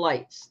negative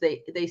lights.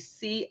 They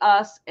see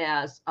us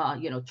as,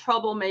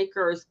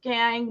 troublemakers,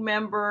 gang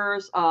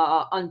members,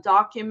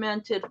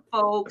 undocumented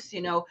folks,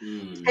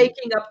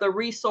 taking up the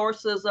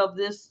resources of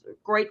this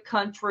great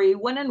country,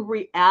 when in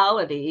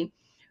reality,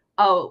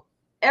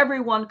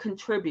 everyone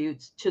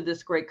contributes to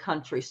this great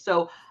country.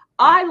 So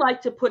I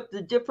like to put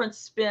the different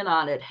spin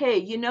on it. Hey,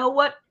 you know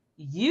what?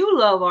 You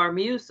love our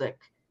music.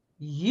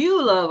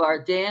 You love our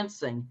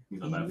dancing. You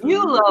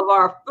love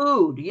our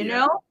food, you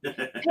know?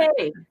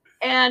 Hey,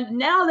 and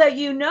now that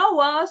you know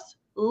us,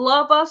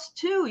 love us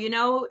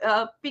too,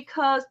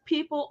 because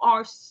people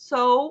are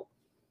so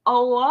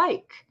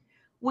alike.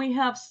 We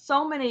have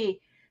so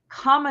many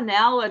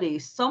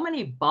commonalities, so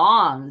many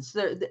bonds.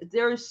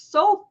 There's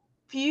so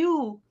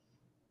few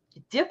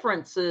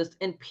differences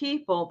in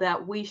people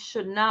that we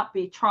should not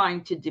be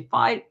trying to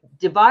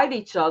divide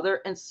each other.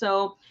 And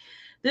so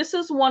this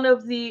is one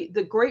of the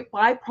great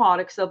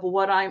byproducts of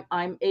what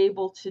I'm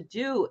able to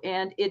do.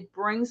 And it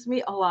brings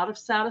me a lot of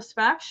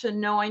satisfaction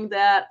knowing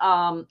that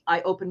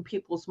I open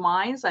people's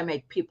minds, I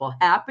make people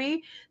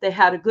happy, they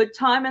had a good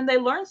time, and they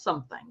learned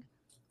something.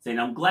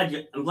 And I'm glad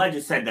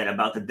you said that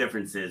about the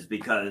differences,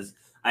 because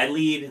I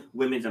lead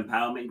women's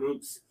empowerment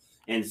groups.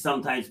 And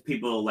sometimes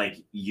people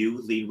like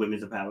you lead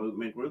women's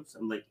empowerment groups.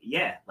 I'm like,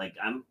 yeah, like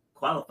I'm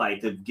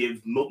qualified to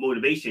give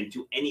motivation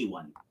to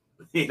anyone.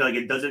 Like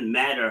it doesn't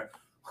matter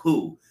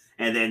who.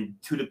 And then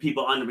to the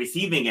people on the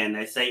receiving end,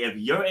 I say, if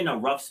you're in a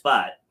rough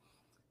spot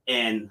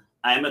and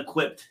I'm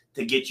equipped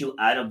to get you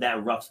out of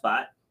that rough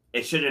spot,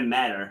 it shouldn't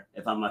matter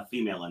if I'm a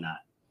female or not.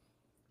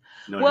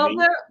 You know what I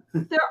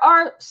mean? there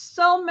are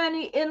so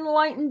many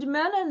enlightened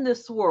men in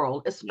this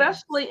world,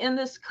 especially in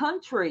this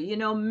country.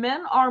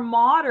 Men are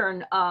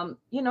modern.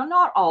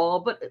 Not all,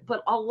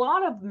 but a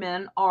lot of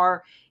men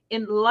are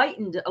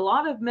enlightened. A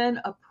lot of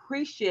men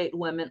appreciate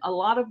women. A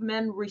lot of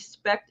men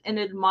respect and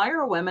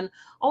admire women.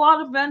 A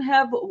lot of men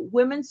have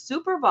women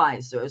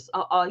supervisors.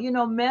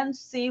 Men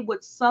see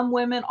what some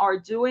women are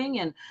doing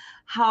and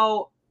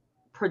how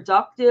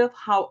productive,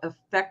 how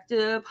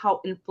effective,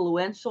 how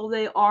influential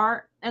they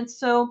are. And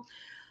so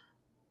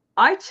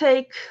I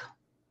take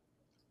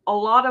a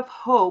lot of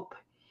hope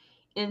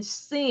in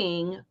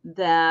seeing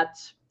that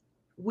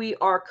we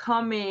are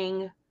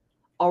coming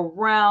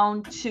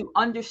around to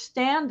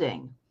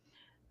understanding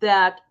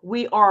that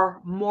we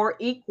are more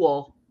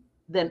equal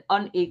than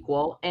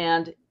unequal.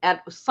 And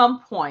at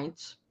some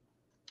point,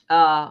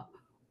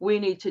 we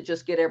need to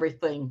just get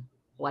everything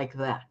like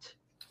that,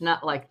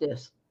 not like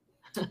this.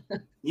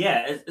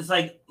 Yeah, it's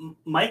like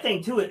my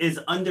thing too is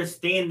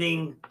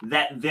understanding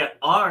that there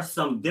are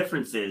some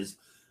differences,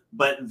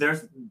 but they're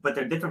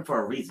different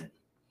for a reason.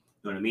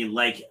 You know what I mean?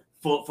 Like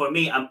for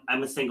me,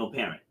 I'm a single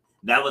parent.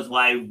 That was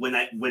why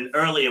when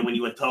earlier when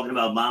you were talking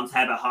about moms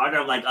have it harder,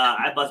 I'm like,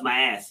 I bust my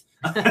ass.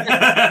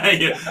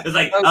 It's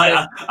like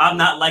okay. I'm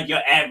not like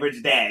your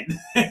average dad.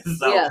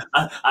 So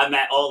I'm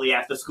at all the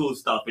after school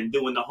stuff and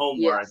doing the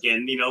homework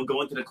and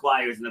going to the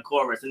choirs and the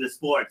chorus and the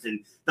sports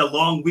and the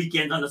long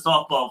weekends on the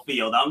softball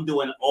field. I'm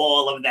doing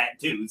all of that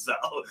too. So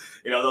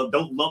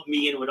don't lump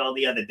me in with all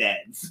the other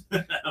dads.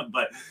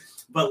 but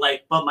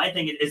my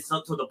thing is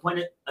so the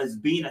point is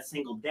being a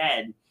single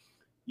dad,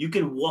 you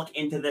can walk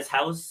into this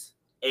house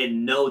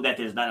and know that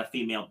there's not a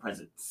female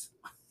presence.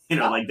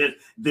 Like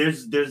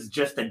there's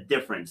just a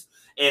difference.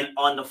 And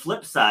on the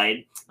flip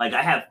side, like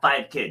I have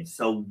 5 kids.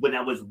 So when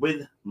I was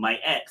with my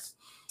ex,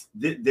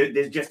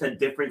 there's just a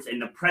difference in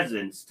the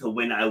presence to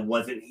when I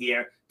wasn't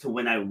here to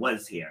when I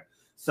was here.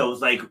 So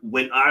it's like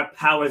when our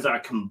powers are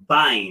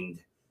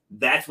combined,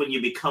 that's when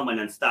you become an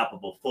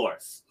unstoppable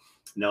force.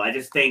 I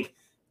just think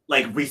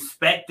like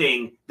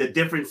respecting the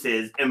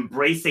differences,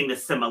 embracing the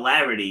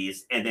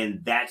similarities, and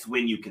then that's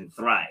when you can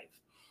thrive.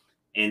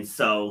 And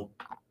so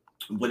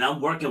when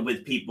I'm working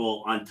with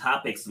people on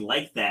topics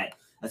like that,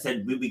 I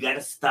said, we got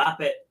to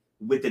stop it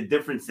with the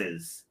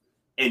differences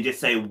and just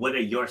say, what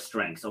are your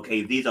strengths?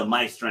 Okay, these are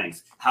my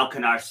strengths. How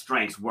can our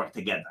strengths work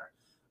together?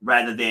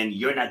 Rather than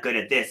you're not good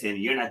at this and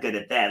you're not good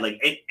at that.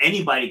 Like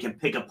anybody can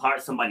pick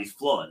apart somebody's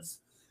flaws,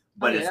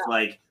 but it's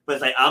like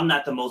I'm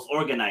not the most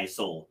organized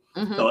soul.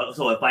 Mm-hmm.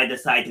 So if I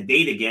decide to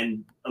date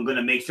again, I'm going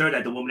to make sure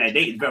that the woman I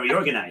date is very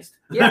organized.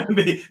 Yeah.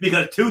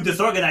 Because two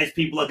disorganized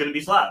people are going to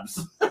be slobs,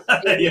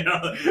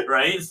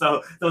 right?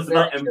 So it's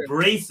about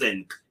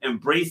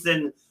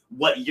embracing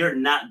what you're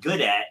not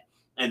good at,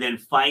 and then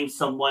find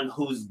someone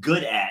who's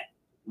good at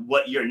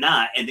what you're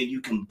not, and then you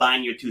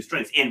combine your two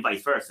strengths, and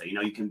vice versa.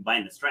 You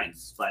combine the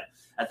strengths. But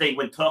I think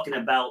when talking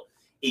about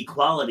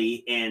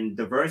equality and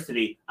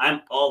diversity,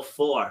 I'm all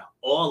for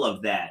all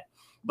of that.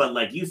 But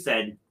like you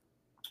said,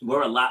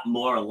 we're a lot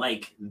more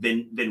alike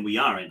than we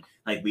aren't.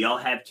 Like we all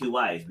have two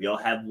eyes, we all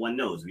have one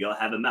nose, we all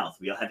have a mouth,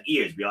 we all have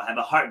ears, we all have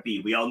a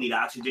heartbeat, we all need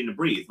oxygen to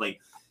breathe.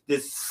 Like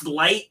there's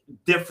slight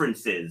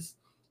differences,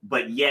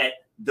 but yet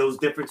those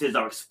differences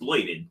are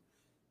exploited.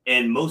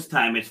 And most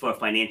time it's for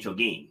financial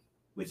gain,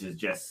 which is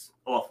just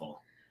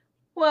awful.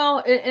 Well,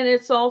 and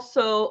it's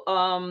also,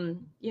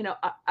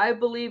 I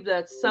believe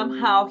that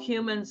somehow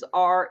humans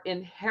are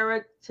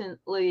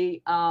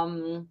inherently,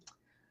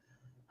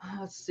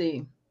 let's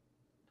see,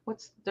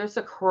 there's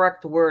a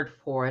correct word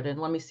for it. And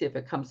let me see if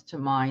it comes to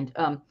mind.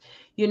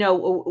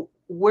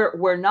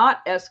 We're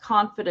not as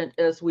confident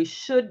as we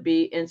should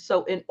be. And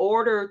so in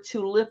order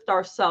to lift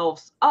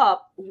ourselves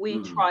up,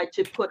 we try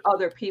to put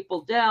other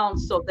people down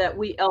so that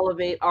we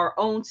elevate our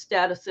own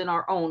status in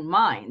our own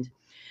mind,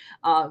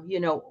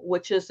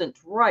 which isn't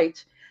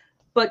right.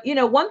 But,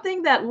 one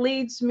thing that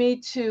leads me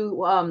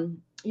to,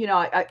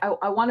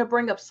 I want to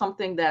bring up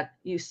something that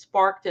you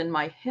sparked in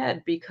my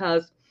head,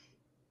 because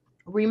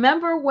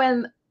remember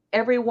when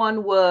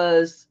everyone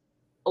was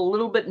a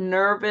little bit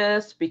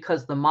nervous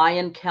because the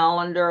Mayan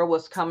calendar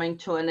was coming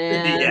to an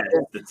end.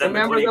 Yeah,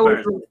 remember there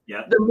was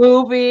the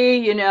movie,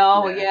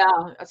 yeah.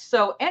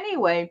 So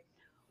anyway,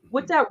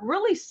 what that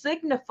really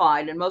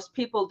signified, and most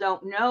people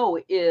don't know,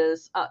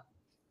 is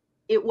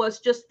it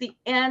was just the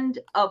end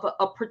of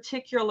a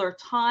particular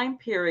time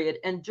period.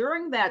 And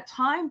during that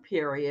time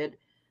period,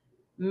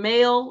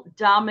 male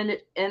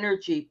dominant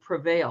energy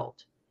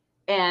prevailed.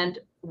 And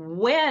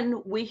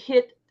when we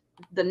hit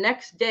the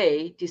next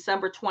day,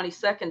 December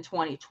 22nd,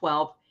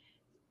 2012,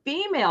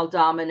 female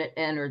dominant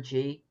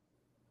energy,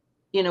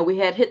 we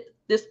had hit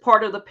this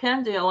part of the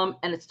pendulum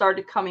and it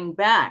started coming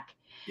back.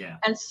 Yeah.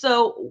 And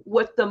so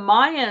what the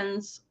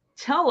Mayans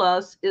tell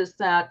us is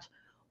that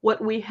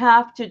what we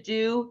have to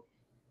do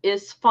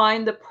is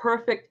find the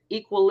perfect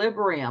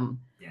equilibrium.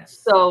 Yes.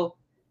 So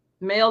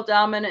male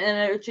dominant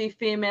energy,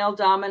 female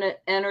dominant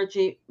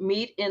energy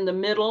meet in the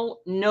middle.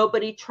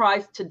 Nobody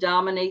tries to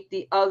dominate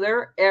the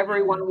other.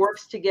 Everyone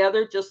works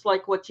together, just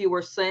like what you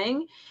were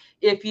saying.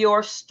 If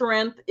your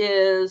strength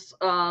is,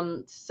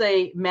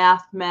 say,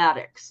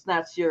 mathematics,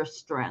 that's your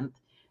strength.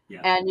 Yeah.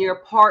 And your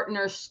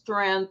partner's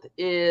strength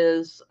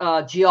is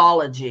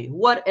geology,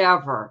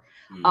 whatever.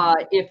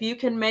 If you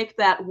can make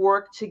that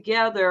work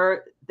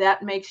together,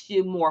 that makes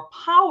you more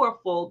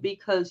powerful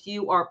because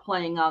you are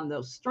playing on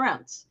those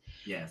strengths.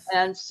 Yes.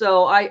 And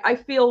so I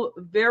feel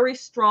very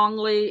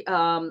strongly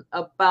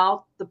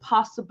about the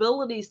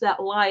possibilities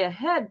that lie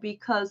ahead,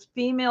 because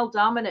female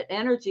dominant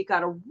energy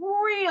got a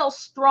real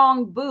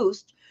strong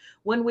boost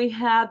when we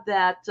had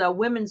that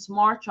Women's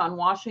March on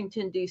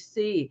Washington,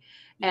 D.C.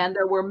 And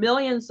there were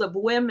millions of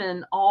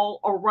women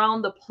all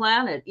around the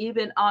planet,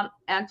 even on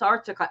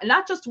Antarctica. And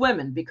not just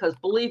women, because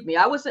believe me,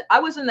 I was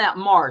in that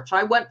march.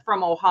 I went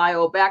from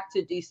Ohio back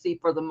to D.C.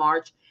 for the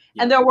march.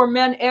 Yeah. And there were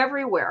men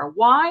everywhere.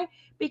 Why?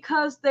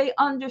 Because they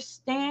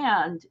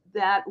understand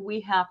that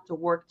we have to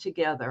work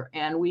together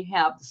and we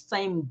have the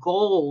same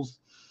goals.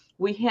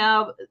 We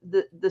have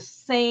the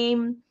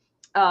same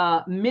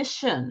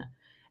mission.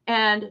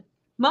 And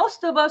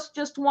most of us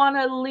just want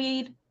to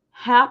lead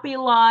happy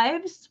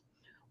lives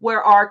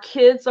where our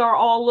kids are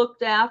all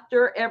looked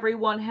after.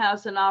 Everyone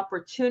has an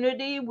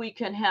opportunity. We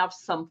can have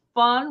some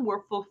fun.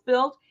 We're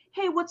fulfilled.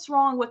 Hey, what's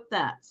wrong with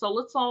that? So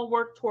let's all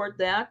work toward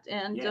that.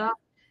 And, the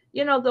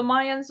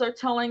Mayans are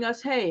telling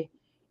us, hey,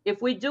 if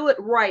we do it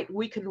right,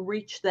 we can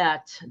reach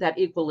that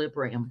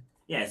equilibrium.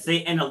 Yeah,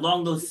 see, and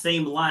along those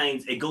same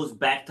lines, it goes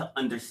back to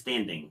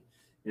understanding.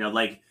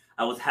 Like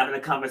I was having a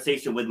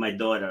conversation with my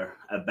daughter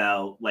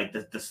about like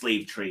the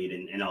slave trade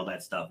and all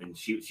that stuff. And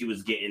she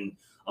was getting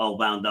all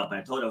wound up. And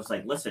I told her, I was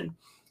like, listen,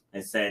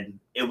 I said,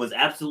 it was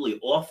absolutely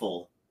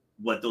awful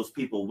what those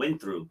people went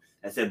through.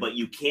 I said, but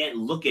you can't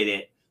look at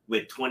it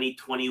with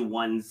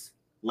 2021's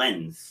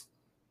lens,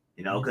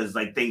 because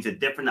like things are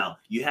different now.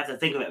 You have to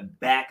think of it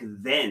back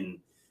then.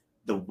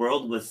 the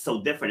world was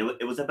so different.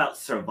 It was about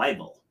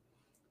survival.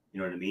 You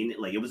know what I mean?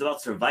 Like, it was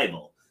about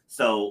survival.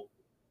 So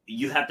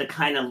you have to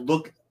kind of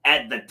look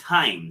at the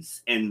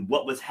times and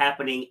what was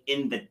happening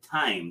in the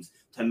times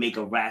to make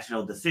a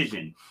rational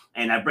decision.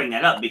 And I bring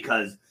that up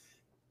because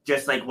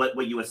just like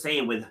what you were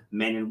saying with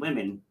men and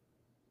women,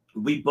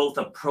 we both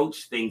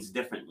approach things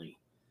differently.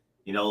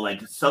 You know,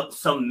 like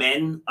some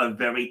men are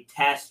very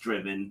task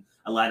driven.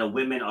 A lot of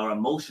women are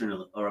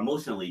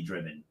emotionally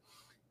driven.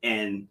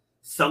 And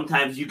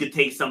sometimes you could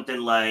take something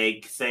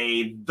like,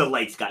 say, the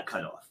lights got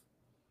cut off.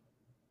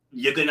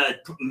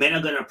 Men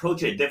are gonna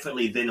approach it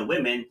differently than the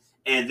women,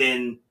 and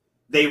then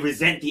they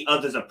resent the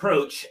other's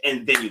approach,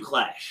 and then you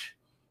clash,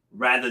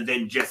 rather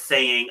than just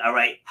saying, "All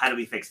right, how do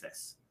we fix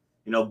this?"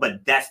 You know,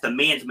 but that's the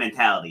man's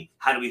mentality.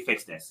 How do we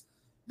fix this?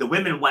 The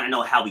women want to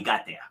know how we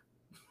got there.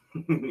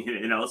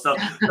 You know, so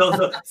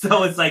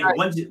it's like,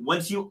 right.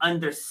 once you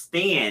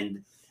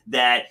understand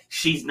that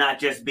she's not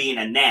just being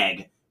a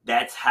nag,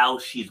 that's how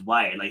she's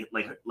wired.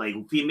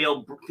 Like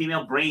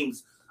female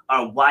brains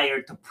are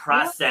wired to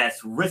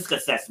process risk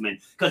assessment.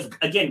 Because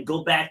again,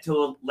 go back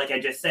to, like I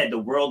just said, the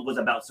world was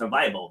about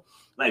survival.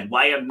 Like,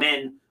 why are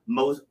men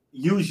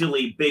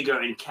usually bigger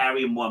and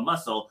carry more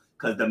muscle?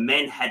 Because the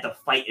men had to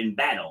fight in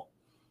battle.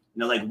 You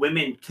know, like,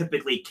 women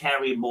typically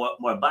carry more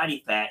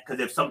body fat because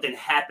if something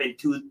happened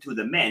to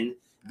the men,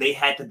 they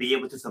had to be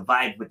able to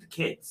survive with the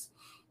kids.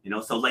 You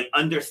know, so like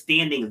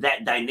understanding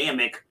that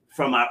dynamic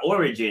from our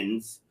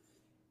origins,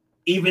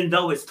 even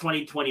though it's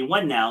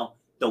 2021 now,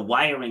 the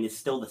wiring is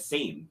still the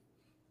same.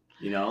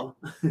 You know?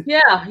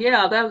 Yeah,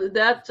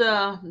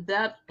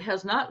 that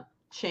has not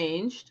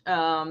changed.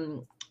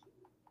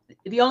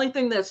 The only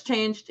thing that's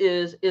changed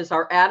is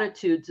our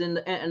attitudes,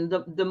 and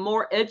the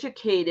more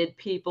educated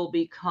people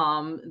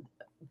become,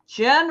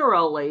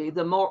 generally,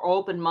 the more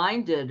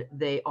open-minded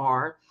they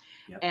are.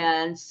 Yep.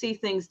 And see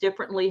things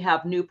differently,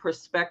 have new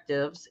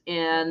perspectives,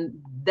 and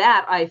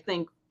that, I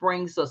think,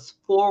 brings us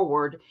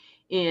forward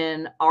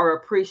in our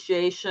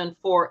appreciation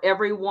for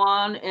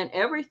everyone and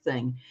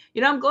everything.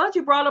 You know, I'm glad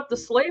you brought up the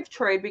slave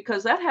trade,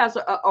 because that has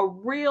a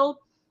real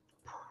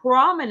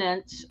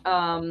prominent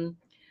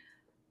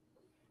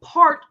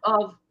part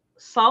of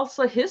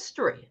salsa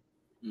history.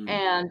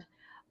 And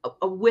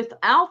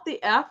without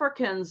the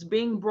Africans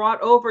being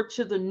brought over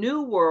to the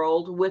New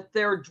World with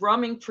their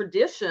drumming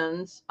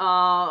traditions,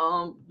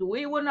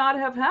 we would not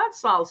have had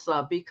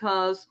salsa,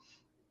 because,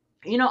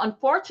 you know,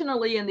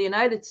 unfortunately in the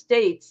United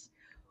States,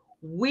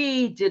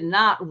 we did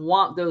not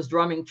want those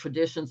drumming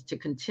traditions to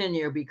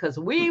continue, because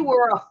we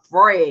were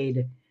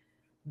afraid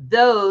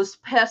those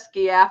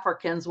pesky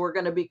Africans were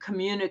going to be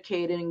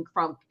communicating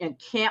from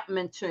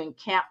encampment to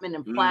encampment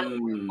and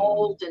planning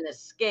hold and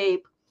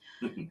escape.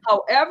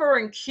 However,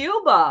 in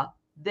Cuba,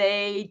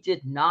 they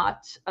did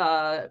not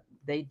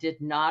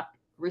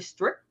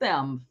restrict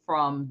them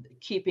from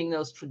keeping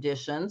those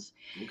traditions.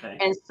 Okay.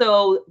 And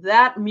so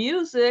that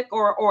music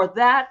or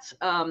that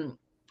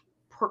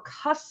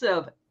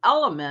percussive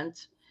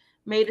element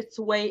made its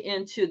way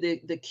into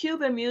the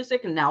Cuban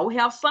music. And now we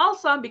have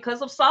salsa.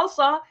 Because of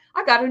salsa,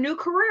 I got a new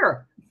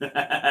career.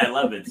 I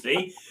love it.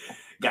 See,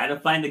 got to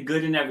find the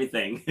good in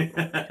everything.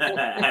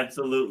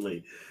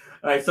 Absolutely.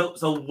 All right.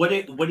 So what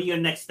are your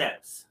next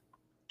steps?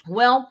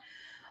 Well,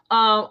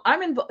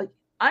 I'm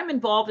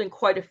involved in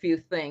quite a few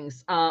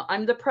things.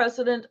 I'm the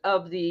president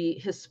of the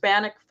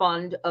Hispanic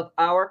Fund of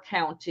our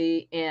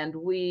county, and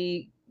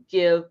we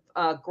give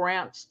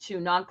grants to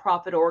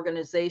nonprofit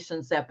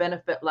organizations that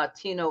benefit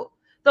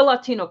the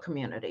Latino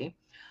community.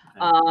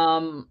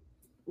 Okay.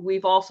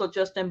 We've also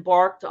just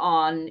embarked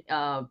on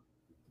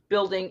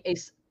building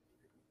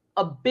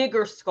a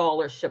bigger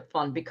scholarship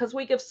fund, because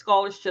we give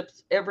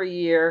scholarships every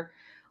year.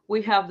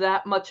 We have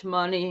that much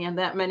money and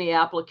that many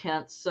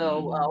applicants.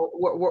 So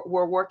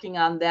we're working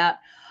on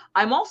that.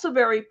 I'm also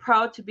very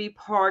proud to be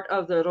part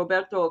of the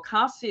Roberto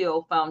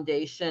Ocasio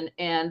Foundation,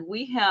 and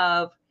we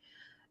have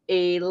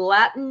a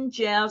Latin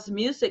jazz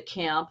music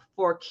camp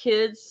for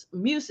kids,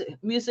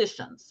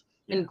 musicians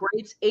in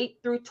grades 8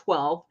 through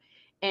 12.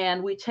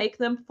 And we take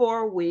them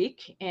for a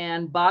week.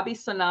 And Bobby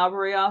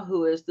Sanabria,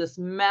 who is this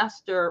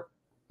master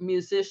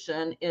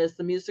musician, is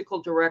the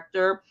musical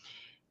director.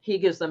 He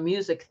gives them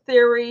music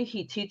theory.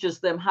 He teaches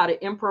them how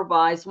to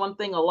improvise. One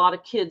thing a lot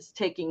of kids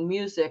taking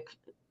music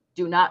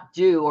do not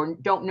do or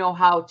don't know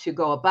how to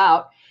go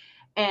about.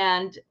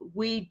 And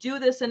we do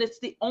this, and it's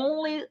the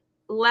only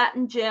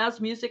Latin jazz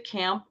music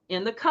camp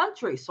in the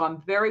country. So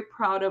I'm very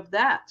proud of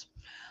that.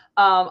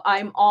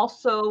 I'm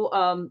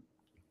also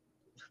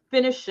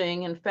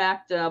finishing. In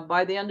fact,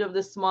 by the end of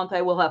this month,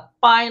 I will have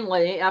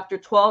finally, after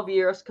 12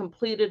 years,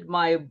 completed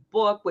my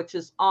book, which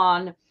is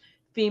on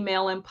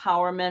female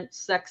empowerment,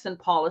 sex, and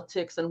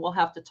politics. And we'll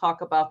have to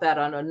talk about that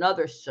on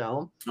another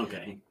show.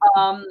 Okay.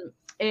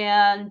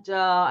 And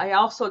I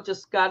also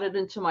just got it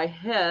into my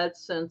head,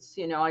 since,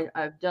 you know,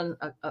 I've done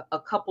a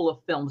couple of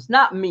films,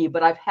 not me,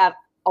 but I've had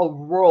a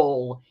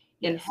role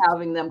in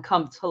having them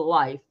come to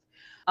life.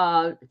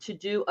 to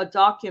do a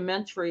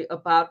documentary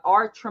about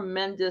our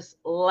tremendous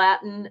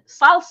Latin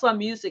salsa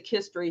music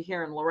history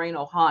here in Lorain,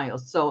 Ohio.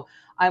 So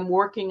I'm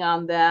working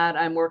on that.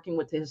 I'm working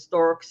with the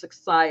Historic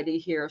Society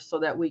here so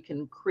that we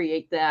can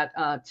create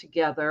that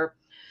together.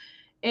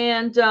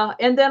 And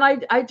then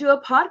I do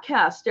a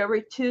podcast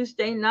every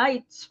Tuesday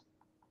night.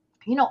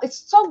 You know, it's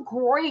so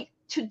great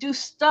to do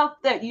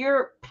stuff that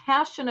you're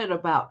passionate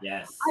about.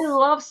 Yes. I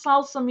love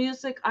salsa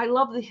music. I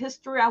love the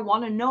history. I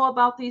want to know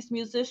about these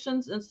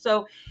musicians. And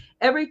so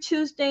every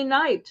Tuesday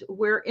night,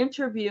 we're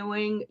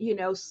interviewing, you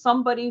know,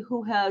 somebody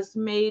who has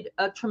made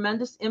a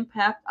tremendous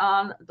impact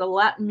on the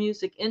Latin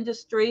music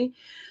industry,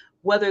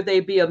 whether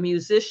they be a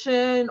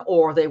musician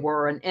or they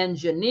were an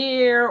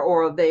engineer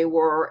or they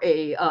were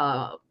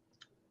a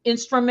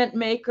instrument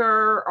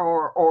maker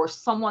or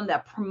someone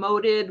that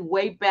promoted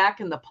way back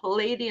in the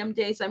Palladium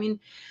days. I mean,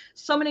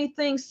 so many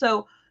things.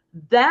 So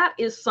that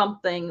is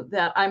something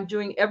that I'm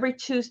doing every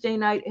Tuesday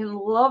night and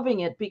loving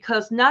it,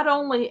 because not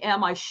only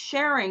am I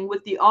sharing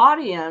with the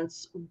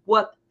audience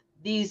what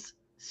these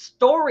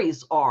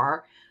stories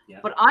are,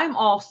 but I'm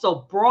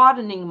also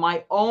broadening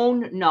my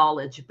own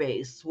knowledge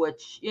base,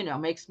 which, you know,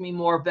 makes me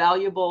more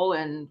valuable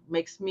and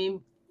makes me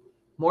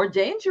more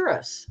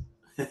dangerous.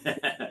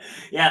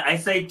 Yeah, I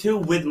say too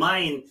with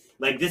mine,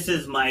 like this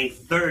is my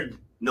third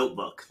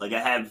notebook. Like I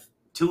have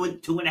two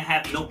and a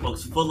half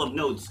notebooks full of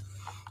notes,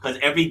 because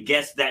every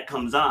guest that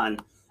comes on,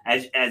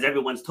 as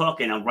everyone's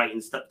talking, I'm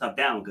writing stuff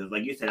down, because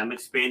like you said, I'm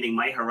expanding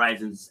my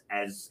horizons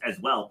as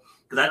well,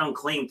 because I don't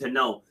claim to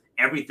know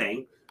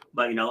everything,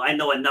 but you know, I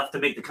know enough to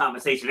make the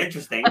conversation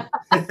interesting.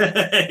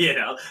 You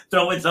know,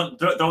 throwing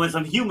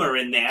some humor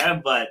in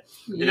there, but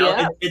you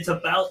know, it's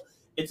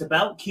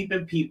about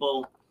keeping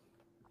people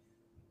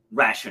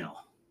rational,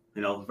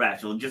 you know,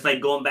 rational. Just like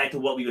going back to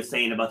what we were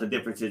saying about the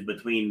differences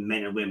between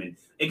men and women.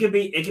 It could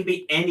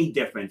be any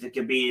difference. It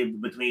could be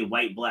between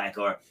white, black,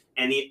 or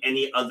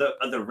any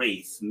other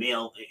race,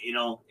 male. You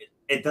know,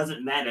 it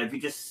doesn't matter. If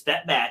you just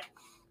step back,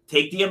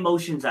 take the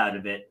emotions out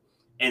of it,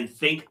 and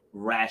think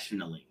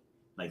rationally.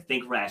 Like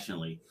think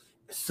rationally.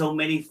 So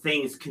many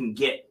things can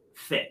get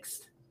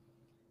fixed.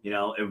 You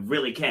know, it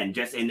really can,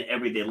 just in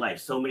everyday life.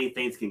 So many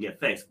things can get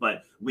fixed,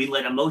 but we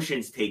let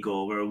emotions take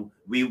over.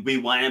 We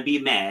want to be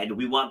mad.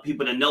 We want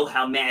people to know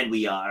how mad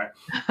we are.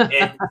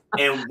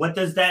 And what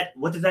does that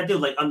do?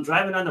 Like, I'm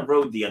driving on the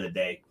road the other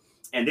day,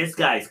 and this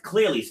guy's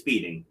clearly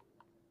speeding,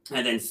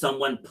 and then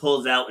someone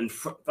pulls out in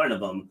front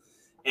of him,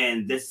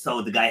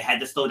 so the guy had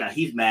to slow down.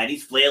 He's mad.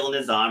 He's flailing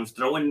his arms,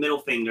 throwing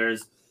middle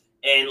fingers.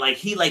 And like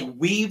he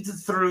weaved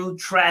through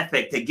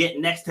traffic to get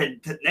next to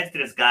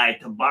this guy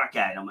to bark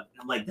at him.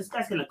 I'm like, this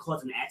guy's gonna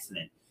cause an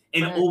accident.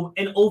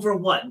 And over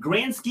what?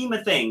 Grand scheme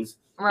of things,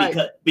 right?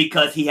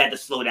 Because he had to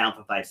slow down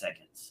for 5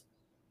 seconds.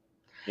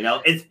 You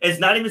know, it's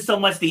not even so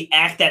much the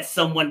act that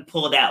someone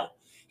pulled out.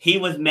 He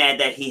was mad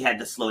that he had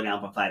to slow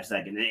down for 5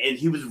 seconds, and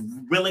he was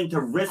willing to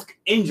risk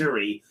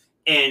injury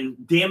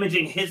and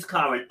damaging his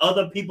car and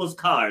other people's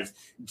cars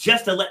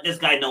just to let this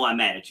guy know I'm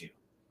mad at you.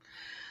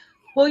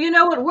 Well, you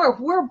know what?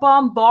 We're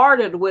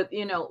bombarded with,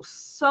 you know,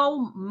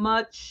 so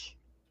much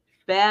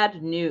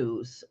bad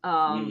news.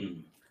 I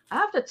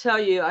have to tell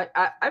you,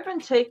 I've been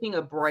taking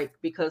a break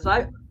because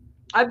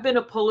I've been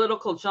a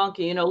political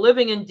junkie. You know,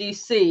 living in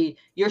DC,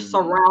 you're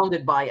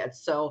surrounded by it.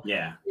 So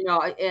yeah, you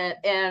know,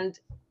 and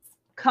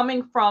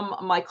coming from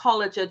my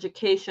college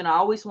education, I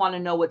always want to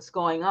know what's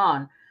going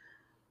on.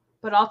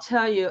 But I'll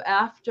tell you,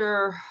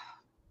 after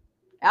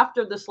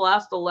this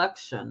last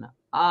election,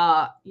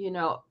 you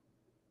know,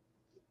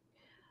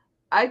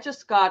 I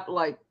just got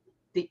like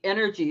the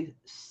energy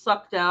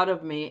sucked out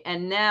of me.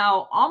 And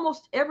now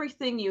almost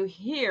everything you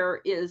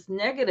hear is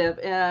negative.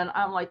 And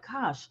I'm like,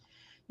 gosh,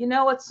 you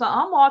know,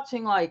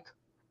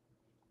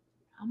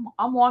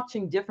 I'm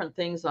watching different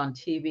things on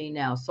TV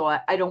now. So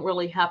I don't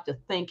really have to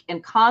think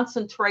and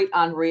concentrate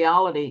on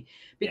reality,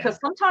 because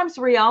sometimes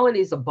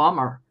reality is a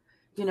bummer.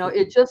 You know,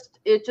 it just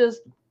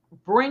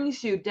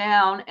brings you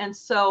down. And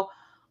so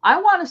I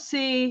want to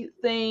see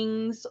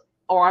things,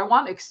 or I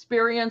want to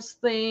experience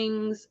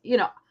things. You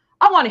know,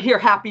 I want to hear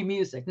happy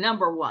music.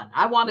 Number one,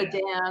 I want to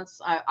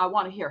dance. I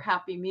want to hear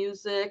happy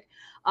music.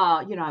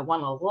 You know, I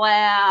want to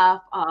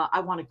laugh. I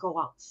want to go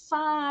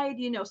outside,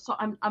 you know, so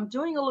I'm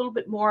doing a little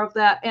bit more of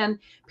that, and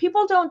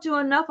people don't do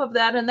enough of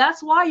that. And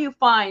that's why you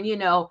find, you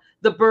know,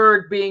 the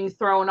bird being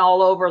thrown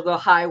all over the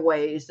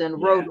highways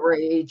and road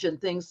rage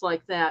and things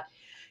like that.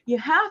 You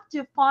have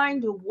to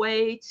find a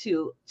way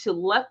to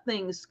let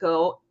things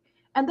go.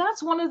 And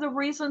that's one of the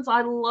reasons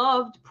I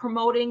loved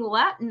promoting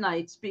Latin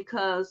Nights,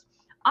 because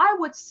I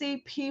would see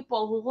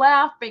people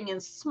laughing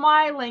and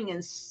smiling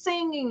and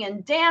singing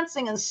and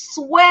dancing and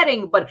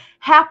sweating, but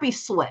happy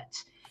sweat.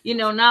 You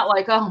know, not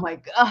like, oh my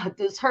God,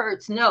 this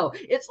hurts. No,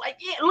 it's like,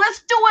 yeah,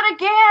 let's do it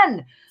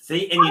again.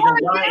 See, and you know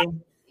why?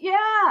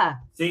 Yeah.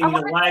 See, you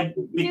know why?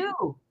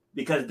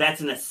 Because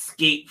that's an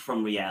escape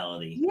from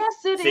reality. Yes,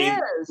 it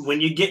is.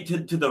 When you get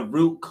to the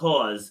root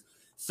cause,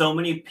 so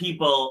many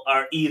people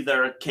are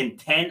either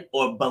content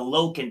or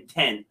below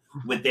content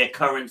with their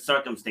current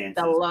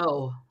circumstances. The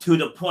low. To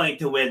the point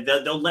to where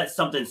they'll let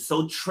something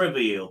so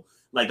trivial,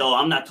 like, oh,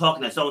 I'm not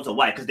talking to so-and-so.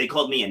 Why? Because they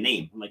called me a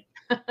name. I'm like,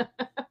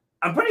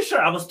 I'm pretty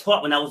sure I was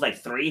taught when I was like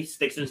 3,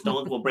 sticks and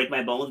stones will break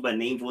my bones, but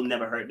names will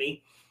never hurt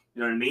me.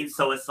 You know what I mean?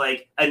 So it's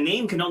like a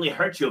name can only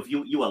hurt you if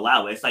you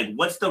allow it. It's like,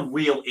 what's the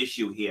real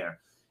issue here?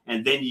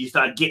 And then you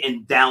start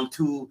getting down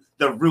to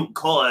the root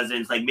cause. And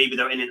it's like, maybe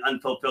they're in an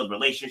unfulfilled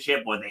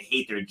relationship, or they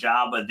hate their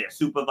job or their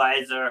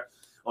supervisor,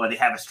 or they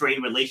have a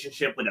strained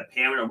relationship with a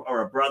parent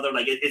or a brother.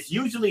 Like it's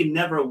usually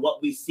never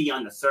what we see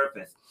on the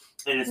surface.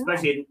 And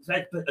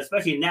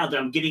especially now that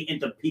I'm getting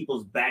into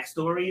people's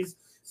backstories,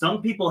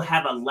 some people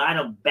have a lot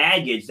of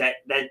baggage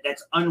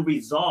that's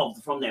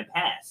unresolved from their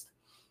past,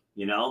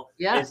 you know?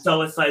 Yeah. And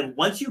so it's like,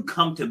 once you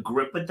come to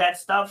grip with that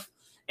stuff,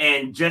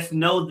 and just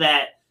know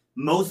that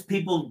most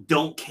people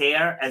don't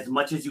care as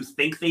much as you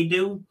think they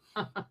do,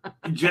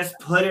 just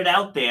put it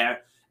out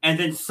there. And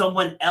then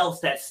someone else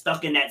that's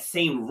stuck in that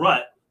same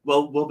rut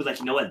will be like,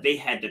 you know what? They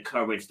had the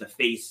courage to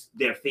face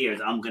their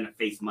fears. I'm going to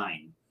face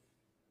mine,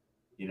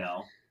 you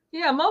know?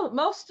 Yeah.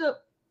 Most of,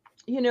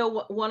 you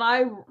know, when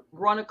I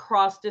run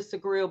across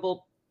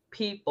disagreeable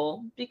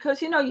people,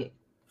 because, you know,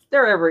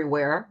 they're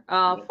everywhere.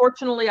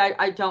 Fortunately,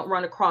 I don't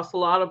run across a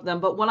lot of them.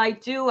 But when I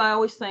do, I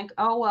always think,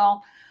 oh,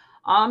 well,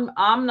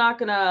 I'm not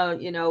going to,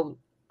 you know,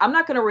 I'm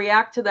not going to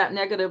react to that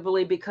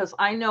negatively, because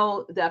I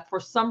know that for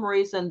some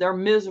reason they're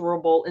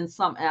miserable in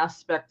some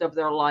aspect of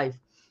their life.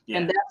 Yeah.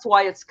 And that's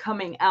why it's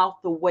coming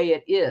out the way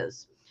it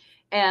is.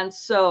 And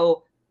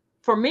so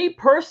for me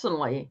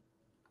personally,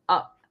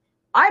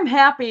 I'm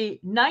happy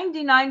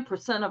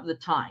 99% of the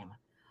time.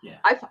 Yeah.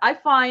 I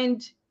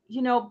find,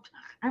 you know,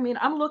 I mean,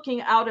 I'm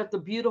looking out at the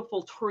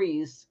beautiful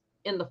trees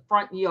in the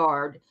front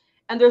yard,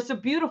 and there's a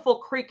beautiful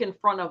creek in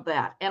front of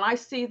that. And I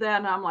see that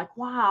and I'm like,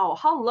 wow,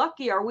 how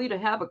lucky are we to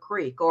have a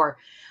creek? Or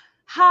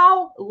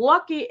how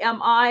lucky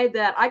am I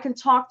that I can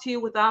talk to you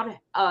without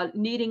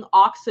needing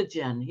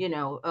oxygen, you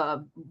know,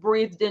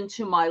 breathed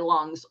into my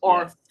lungs?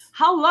 Or yes.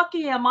 How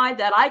lucky am I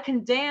that I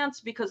can dance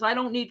because I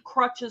don't need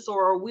crutches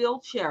or a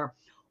wheelchair?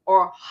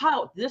 Or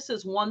how, this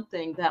is one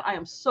thing that I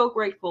am so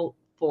grateful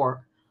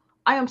for.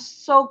 I am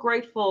so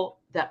grateful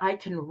that I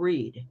can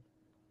read.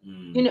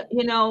 You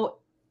know,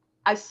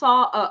 I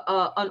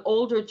saw an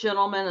older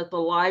gentleman at the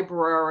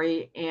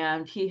library,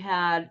 and he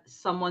had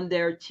someone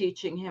there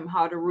teaching him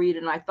how to read.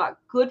 And I thought,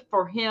 good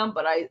for him.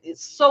 But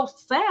it's so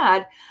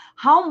sad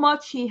how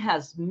much he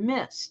has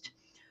missed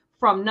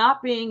from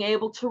not being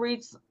able to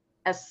read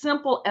as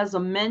simple as a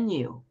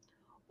menu,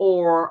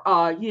 or,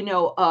 you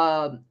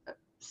know,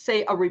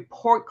 say a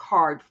report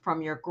card from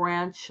your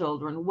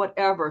grandchildren,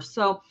 whatever.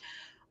 So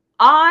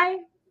I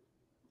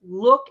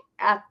look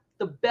at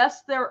the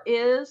best there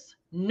is,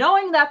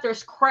 knowing that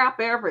there's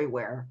crap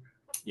everywhere.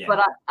 Yeah.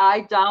 But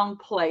I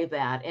downplay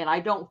that, and I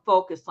don't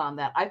focus on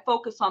that. I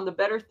focus on the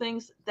better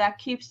things. That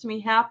keeps me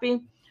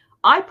happy.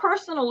 I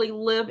personally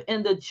live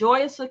in the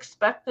joyous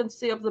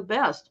expectancy of the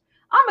best.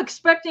 I'm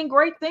expecting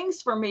great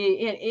things for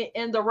me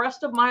in the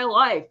rest of my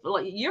life.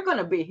 Like, you're going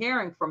to be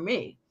hearing from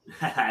me.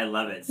 I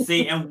love it.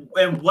 See, and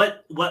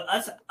what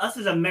us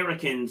as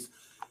Americans,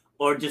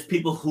 or just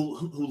people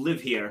who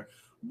live here,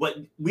 what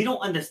we don't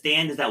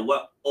understand is that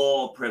we're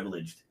all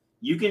privileged.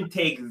 You can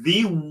take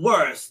the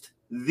worst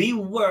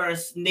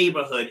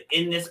neighborhood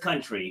in this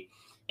country,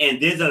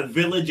 and there's a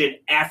village in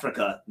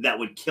Africa that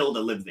would kill to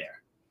live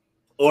there,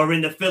 or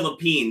in the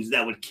Philippines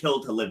that would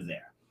kill to live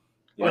there.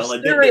 You know,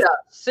 like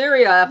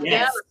Syria,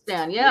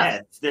 Afghanistan,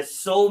 yes. There's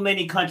so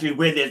many countries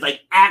where there's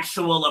like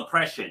actual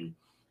oppression,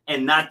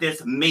 and not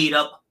this made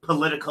up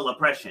political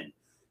oppression.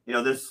 You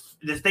know, this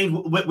thing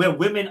where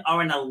women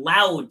aren't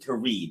allowed to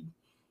read,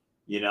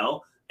 you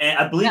know. And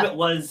I believe it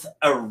was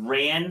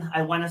Iran,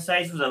 I want to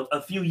say. It was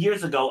a few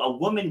years ago. A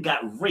woman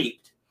got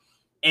raped,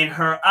 and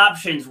her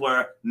options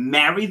were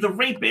marry the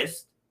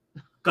rapist,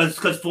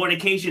 because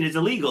fornication is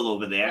illegal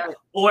over there, right,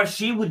 or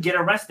she would get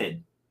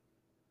arrested.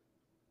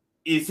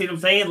 You see what I'm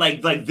saying?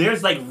 Like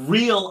there's like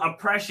real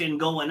oppression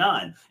going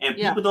on, and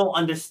people don't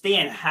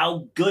understand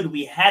how good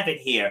we have it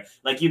here.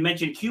 Like you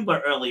mentioned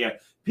Cuba earlier.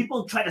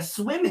 People try to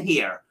swim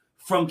here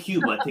from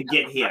Cuba to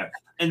get here.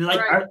 And like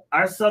right,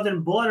 our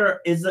southern border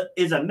is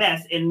a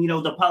mess, and you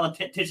know the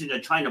politicians are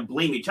trying to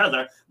blame each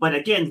other. But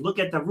again, look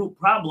at the root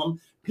problem.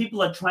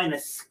 People are trying to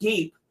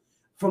escape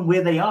from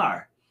where they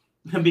are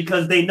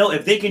because they know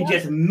if they can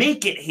just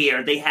make it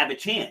here, they have a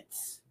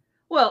chance.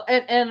 Well,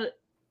 and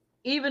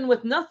even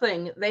with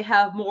nothing, they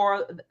have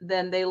more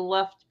than they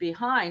left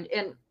behind.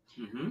 And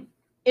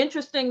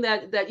interesting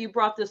that you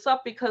brought this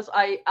up, because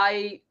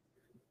I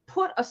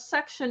put a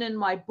section in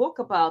my book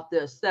about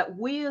this, that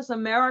we as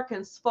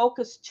Americans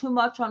focus too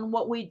much on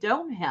what we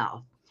don't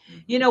have.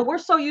 You know, we're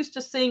so used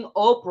to seeing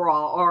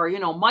Oprah, or, you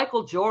know,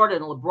 Michael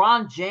Jordan,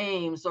 LeBron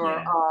James,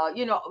 or,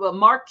 you know,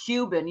 Mark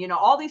Cuban, you know,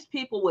 all these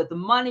people with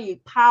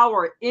money,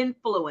 power,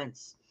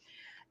 influence.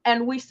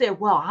 And we say,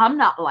 well, I'm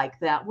not like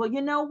that. Well,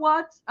 you know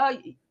what?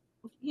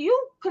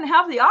 You can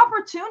have the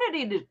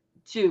opportunity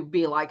to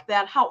be like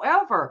that.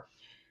 However,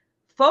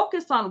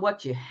 focus on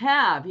what you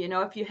have. You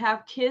know, if you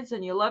have kids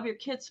and you love your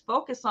kids,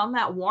 focus on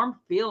that warm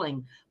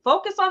feeling.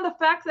 Focus on the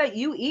fact that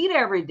you eat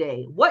every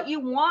day, what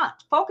you want.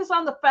 Focus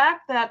on the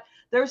fact that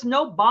there's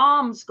no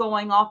bombs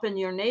going off in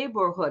your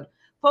neighborhood.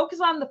 Focus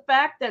on the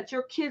fact that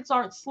your kids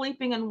aren't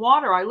sleeping in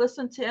water. I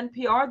listened to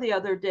NPR the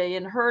other day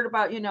and heard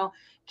about,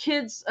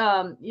 kids,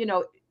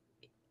 the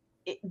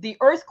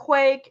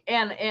earthquake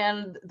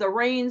and the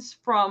rains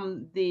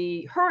from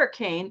the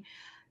hurricane.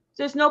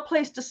 There's no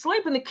place to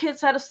sleep, and the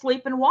kids had to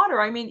sleep in water.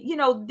 I mean,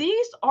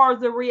 these are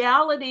the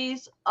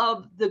realities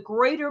of the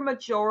greater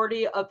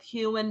majority of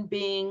human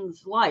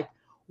beings' life.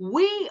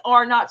 We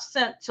are not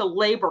sent to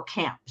labor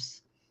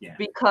camps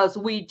because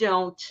we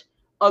don't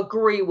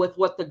agree with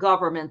what the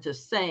government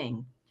is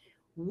saying.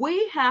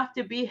 We have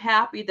to be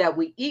happy that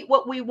we eat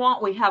what we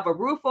want. We have a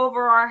roof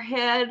over our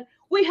head.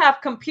 We have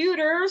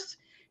computers.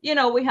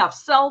 We have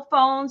cell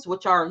phones,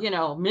 which are,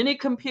 mini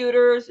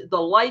computers.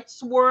 The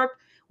lights work.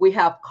 We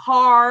have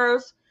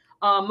cars.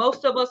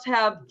 Most of us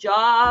have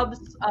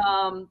jobs,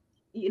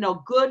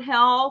 good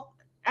health.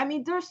 I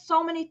mean, there's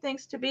so many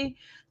things to be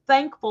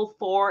thankful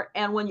for.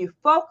 And when you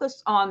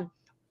focus on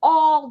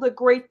all the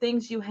great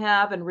things you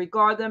have and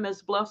regard them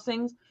as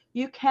blessings,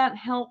 you can't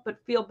help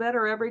but feel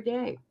better every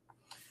day.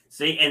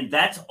 See, and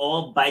that's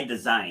all by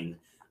design.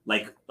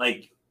 Like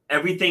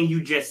everything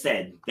you just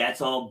said,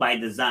 that's all by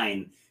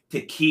design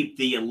to keep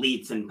the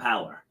elites in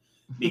power.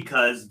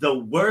 Because the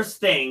worst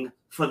thing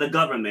for the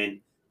government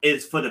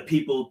is for the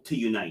people to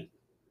unite.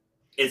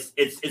 It's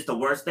the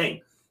worst thing.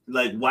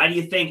 Like, why do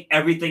you think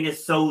everything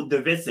is so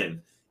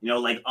divisive?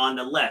 Like on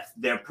the left,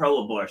 they're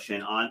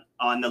pro-abortion.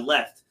 On the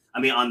left,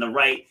 on the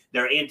right,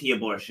 they're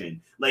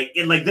anti-abortion.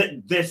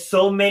 There's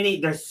so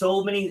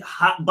many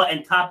hot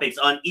button topics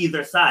on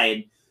either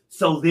side.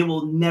 So there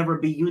will never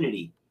be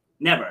unity,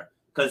 never,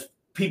 because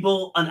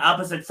people on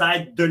opposite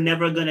sides, they're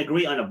never going to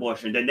agree on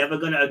abortion. They're never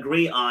going to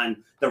agree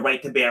on the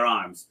right to bear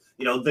arms.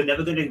 They're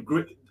never going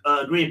to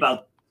agree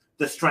about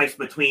the stripes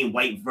between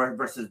white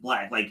versus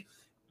black. Like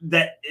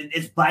that,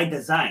 it's by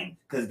design,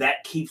 because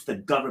that keeps the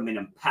government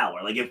in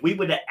power. Like if we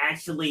were to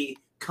actually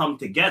come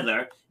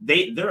together,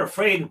 they're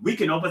afraid we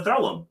can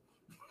overthrow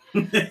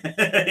them.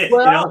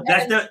 Well,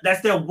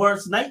 that's their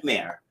worst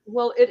nightmare.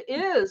 Well, it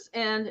is.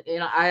 And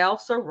I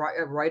also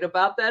write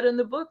about that in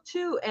the book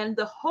too. And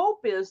the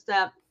hope is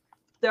that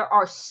there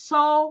are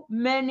so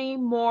many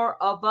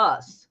more of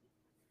us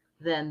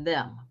than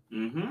them.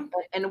 Mm-hmm.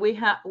 And we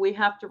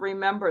have to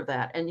remember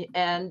that.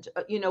 And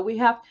we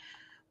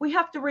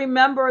have to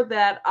remember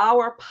that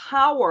our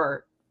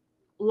power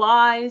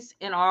lies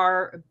in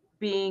our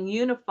being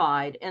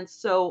unified. And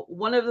so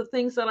one of the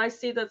things that I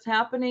see that's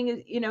happening is,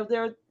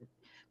 their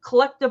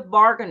collective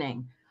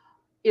bargaining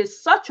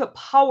is such a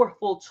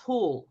powerful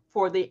tool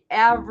for the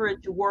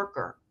average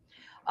worker.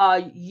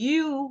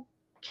 You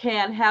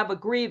can have a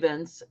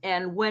grievance,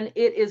 and when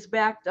it is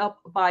backed up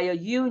by a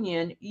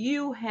union,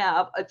 you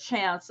have a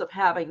chance of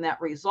having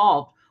that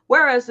resolved.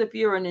 Whereas if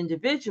you're an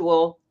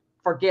individual,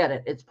 forget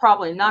it. It's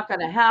probably not going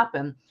to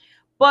happen.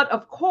 But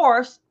of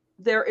course,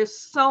 there is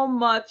so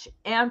much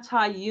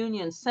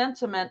anti-union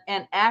sentiment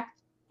and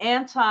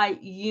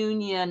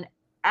anti-union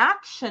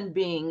action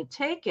being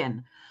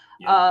taken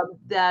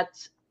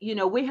that,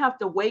 we have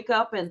to wake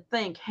up and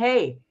think,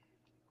 hey,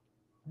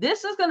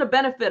 this is going to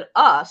benefit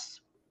us.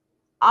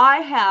 I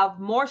have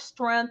more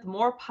strength,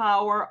 more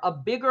power, a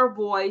bigger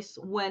voice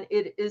when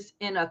it is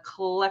in a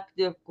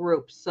collective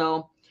group.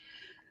 So,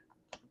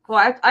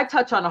 well, I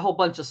touch on a whole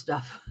bunch of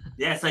stuff.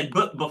 Yeah, it's like,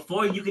 but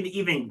before you can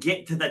even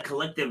get to the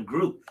collective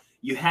group,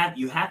 you have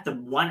to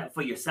want it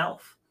for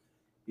yourself.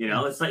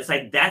 It's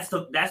like that's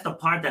the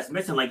part that's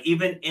missing. Like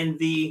even in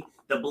the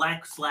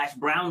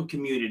Black/brown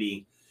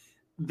community,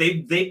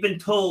 they've been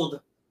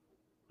told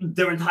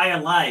their entire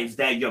lives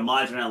that you're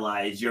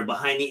marginalized, you're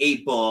behind the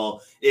 8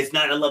 ball, it's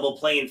not a level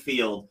playing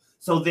field.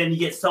 So then you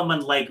get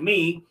someone like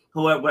me,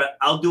 where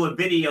I'll do a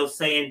video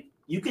saying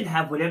you can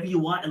have whatever you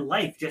want in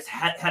life, just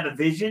have a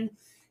vision,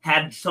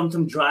 have some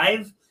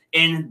drive,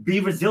 and be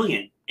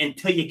resilient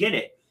until you get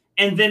it.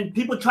 And then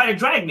people try to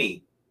drag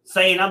me,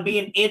 saying I'm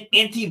being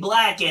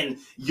anti-black and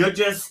you're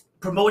just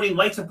promoting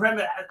white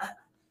supremacy.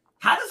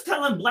 How does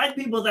telling black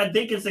people that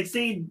they can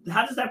succeed,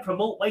 how does that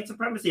promote white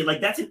supremacy?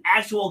 Like, that's an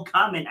actual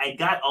comment I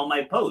got on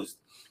my post.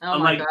 Oh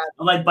I'm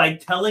like, by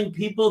telling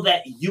people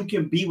that you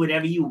can be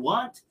whatever you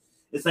want,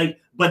 it's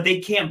like, but they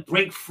can't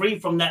break free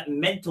from that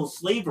mental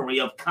slavery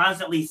of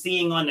constantly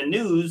seeing on the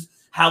news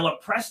how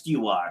oppressed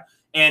you are.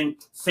 And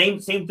same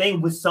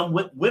thing with some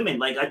women.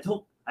 Like I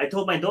told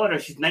my daughter,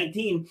 she's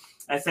 19.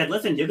 I said,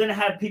 listen, you're going to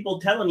have people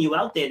telling you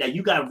out there that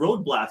you got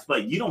roadblocks,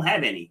 but you don't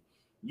have any.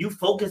 You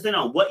focus in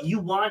on what you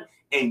want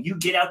and you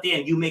get out there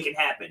and you make it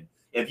happen.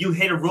 If you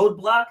hit a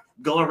roadblock,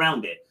 go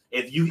around it.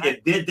 If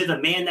there's a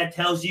man that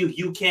tells you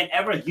you can't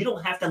ever, you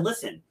don't have to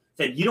listen. I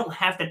said, you don't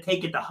have to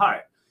take it to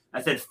heart.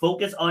 I said,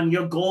 focus on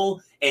your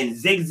goal and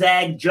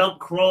zigzag, jump,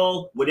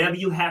 crawl, whatever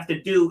you have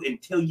to do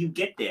until you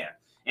get there.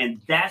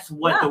 And that's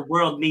what the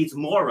world needs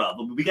more of.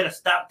 We got to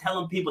stop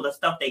telling people the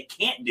stuff they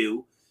can't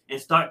do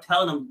and start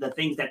telling them the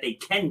things that they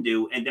can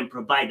do, and then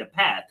provide the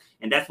path.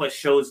 And that's what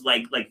shows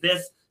like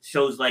this,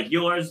 shows like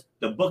yours,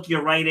 the book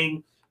you're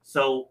writing.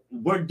 So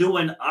we're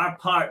doing our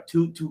part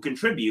to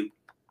contribute.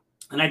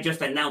 And I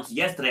just announced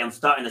yesterday, I'm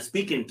starting a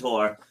speaking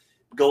tour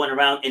going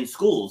around in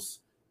schools,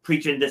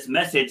 preaching this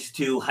message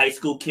to high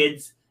school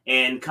kids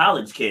and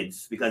college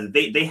kids, because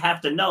they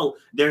have to know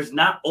there's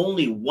not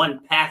only one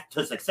path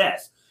to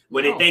success.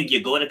 Where they think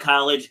you go to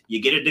college,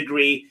 you get a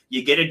degree,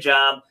 you get a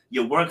job,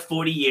 you work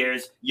 40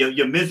 years,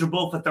 you're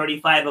miserable for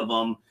 35 of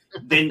them,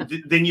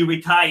 then you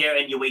retire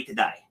and you wait to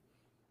die.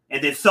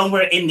 And then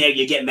somewhere in there,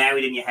 you get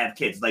married and you have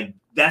kids. Like,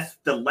 that's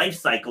the life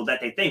cycle that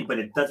they think, but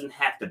it doesn't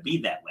have to be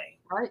that way.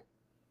 Right.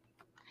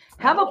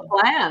 Have a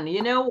plan,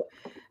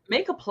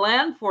 make a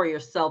plan for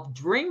yourself.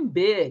 Dream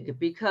big,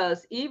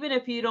 because even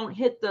if you don't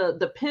hit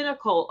the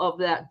pinnacle of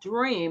that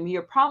dream,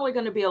 you're probably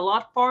going to be a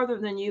lot farther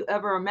than you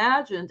ever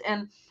imagined.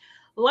 And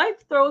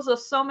life throws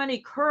us so many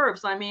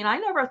curves. I mean, I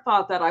never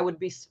thought that I would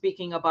be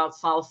speaking about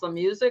salsa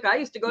music. I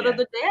used to go to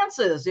the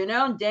dances,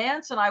 and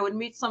dance, and I would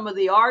meet some of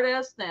the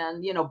artists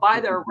and,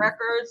 buy their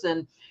records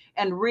and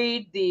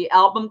read the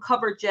album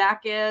cover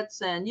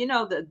jackets. And,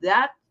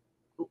 that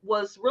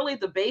was really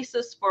the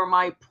basis for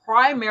my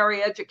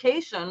primary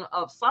education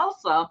of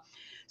salsa.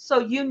 So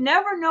you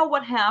never know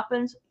what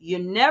happens. You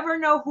never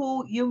know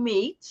who you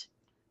meet.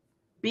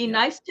 Be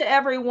nice to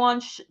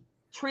everyone.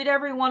 Treat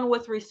everyone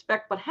with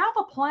respect, but have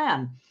a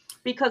plan,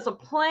 because a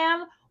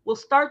plan will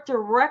start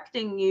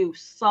directing you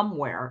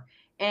somewhere.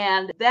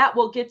 And that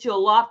will get you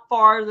a lot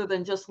farther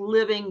than just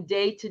living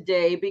day to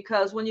day,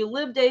 because when you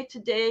live day to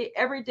day,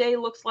 every day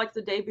looks like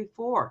the day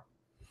before.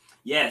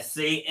 Yeah,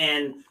 see,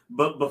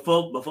 but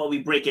before we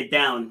break it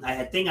down,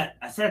 I think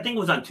it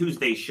was on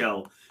Tuesday's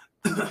show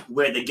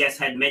where the guest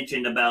had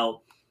mentioned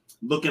about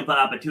looking for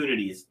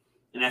opportunities.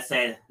 And I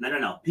said,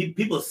 no.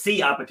 People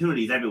see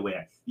opportunities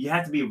everywhere. You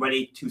have to be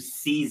ready to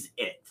seize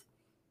it.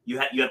 You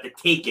have to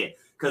take it.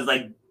 Because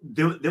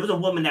there was a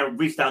woman that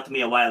reached out to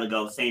me a while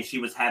ago saying she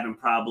was having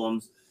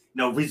problems,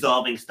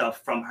 resolving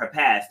stuff from her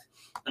past.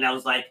 And I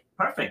was like,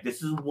 perfect.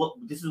 This is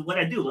what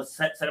I do. Let's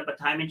set up a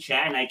time and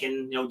chat, and I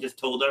can, just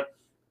told her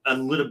a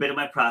little bit of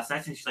my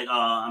process. And she's like,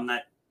 oh,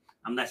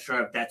 I'm not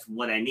sure if that's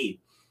what I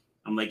need.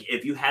 I'm like,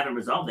 if you haven't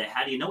resolved it,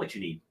 how do you know what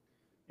you need?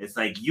 It's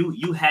like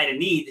you had a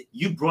need,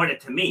 you brought it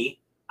to me.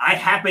 I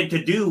happen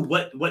to do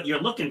what you're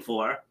looking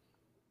for,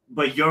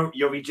 but you're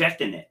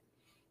rejecting it.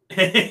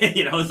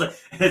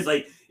 It's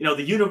like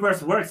the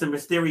universe works in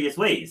mysterious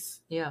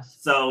ways. Yes.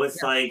 So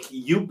it's like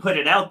you put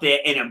it out there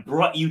and it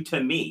brought you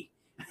to me.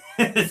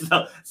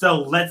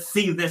 so let's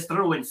see this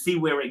through and see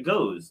where it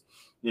goes.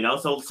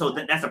 So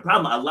that's a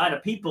problem. A lot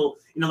of people,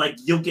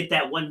 you'll get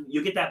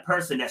that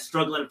person that's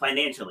struggling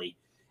financially.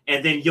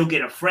 And then you'll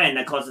get a friend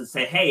that calls and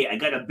say, hey, I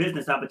got a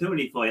business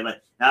opportunity for you.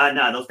 Like,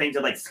 no, those things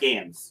are like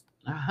scams.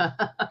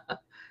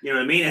 You know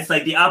what I mean? It's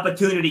like the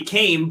opportunity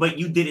came, but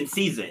you didn't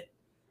seize it.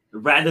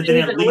 Rather than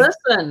at least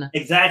listen.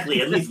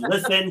 Exactly. At least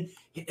listen,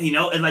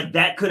 and like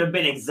that could have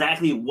been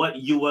exactly what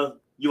you were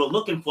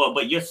looking for,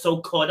 but you're so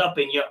caught up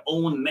in your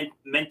own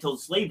mental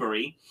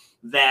slavery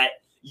that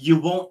you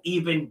won't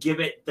even give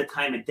it the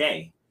time of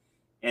day.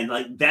 And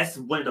like that's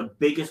one of the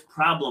biggest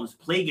problems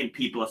plaguing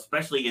people,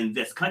 especially in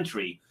this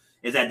country,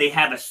 is that they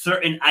have a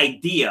certain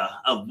idea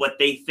of what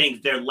they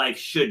think their life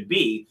should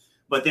be.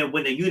 But then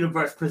when the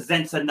universe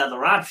presents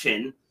another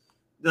option,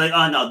 they're like,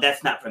 oh, no,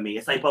 that's not for me.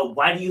 It's like, but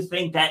why do you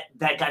think that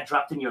got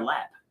dropped in your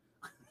lap?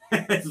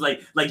 It's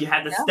like you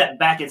have to step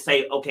back and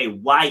say, okay,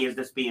 why is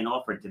this being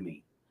offered to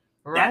me?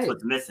 Right. That's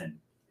what's missing.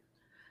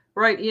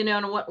 Right.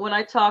 And when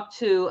I talk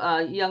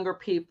to younger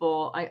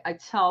people, I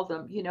tell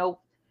them,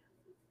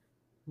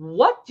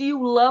 what do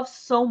you love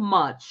so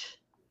much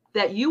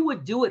that you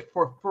would do it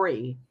for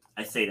free?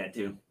 I say that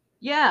too.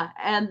 Yeah.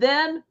 And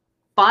then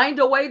find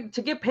a way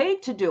to get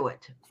paid to do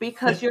it,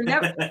 because you're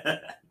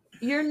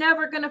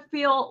never going to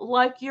feel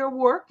like you're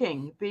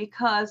working,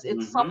 because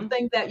it's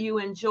something that you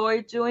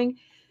enjoy doing.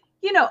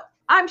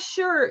 I'm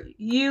sure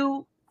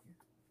you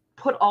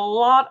put a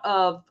lot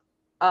of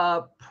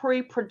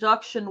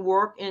pre-production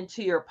work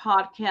into your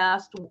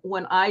podcast.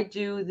 When I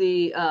do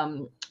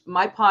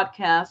my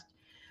podcast,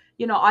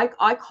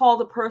 I call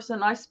the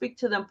person, I speak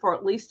to them for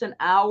at least an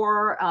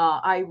hour.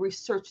 I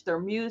research their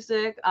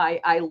music.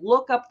 I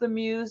look up the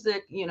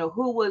music,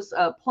 who was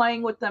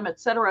playing with them,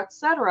 et cetera, et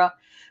cetera.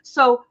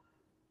 So,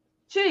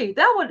 gee,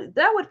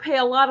 that would pay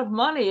a lot of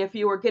money if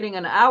you were getting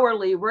an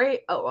hourly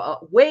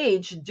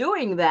wage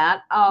doing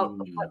that.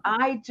 But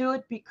I do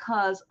it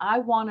because I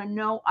want to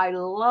know. I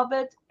love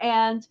it.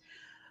 And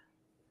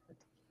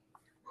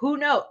who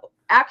knows?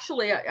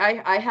 Actually,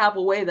 I have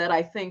a way that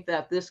I think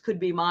that this could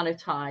be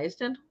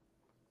monetized, and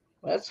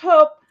let's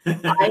hope.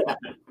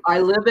 I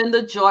live in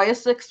the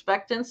joyous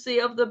expectancy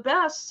of the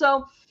best.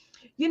 So,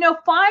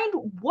 find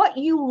what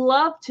you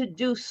love to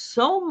do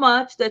so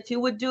much that you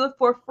would do it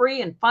for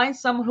free, and find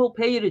someone who'll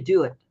pay you to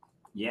do it.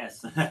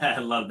 Yes, I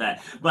love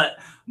that. But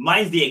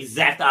mine's the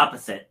exact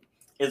opposite.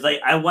 is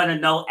like I want to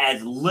know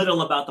as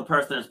little about the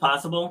person as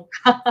possible.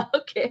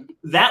 Okay.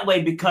 That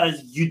way,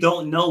 because you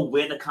don't know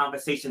where the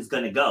conversation's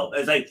going to go.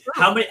 It's like,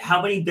 how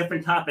many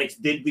different topics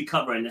did we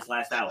cover in this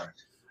last hour?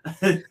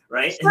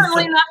 Right?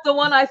 Certainly not the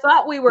one I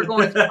thought we were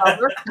going to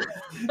cover.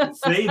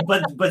 See,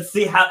 but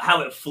see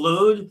how it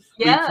flowed.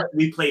 Yeah.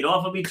 We played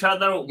off of each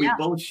other. We Yeah.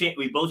 both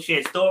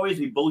shared stories.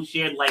 We both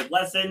shared life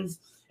lessons,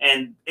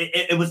 and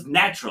it was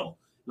natural.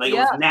 Like, it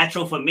was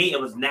natural for me.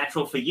 It was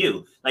natural for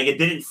you. Like, it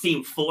didn't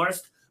seem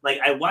forced. Like,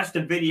 I watched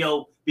the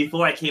video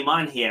before I came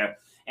on here,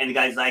 and the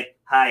guy's like,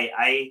 "Hi,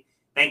 I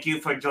thank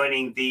you for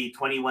joining the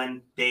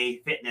 21-day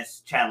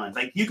fitness challenge."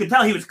 Like, you could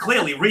tell he was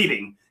clearly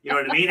reading. You know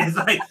what I mean? It's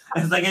like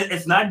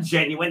it's not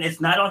genuine.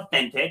 It's not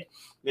authentic.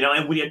 You know,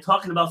 and when you're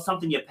talking about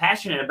something you're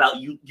passionate about,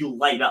 you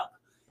light up.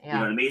 Yeah. You know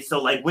what I mean? So,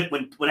 like,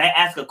 when I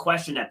ask a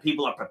question that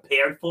people are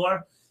prepared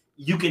for,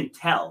 you can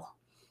tell.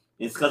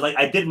 It's because, like,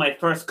 I did my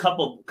first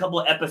couple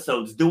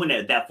episodes doing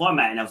it that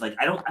format, and I was like,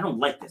 I don't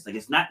like this. Like,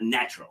 it's not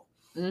natural.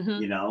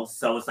 Mm-hmm. You know,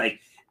 so it's like,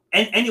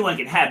 and anyone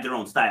can have their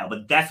own style,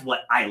 but that's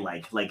what I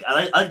like. Like,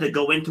 I like to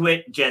go into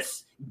it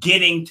just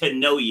getting to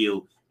know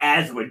you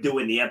as we're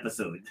doing the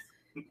episode.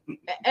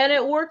 And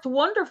it worked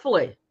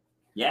wonderfully.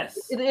 Yes.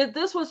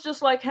 This was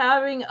just like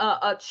having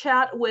a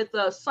chat with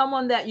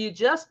someone that you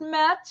just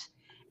met,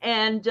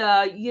 and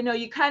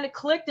you kind of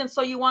clicked, and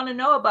so you want to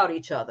know about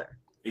each other.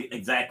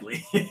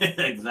 Exactly.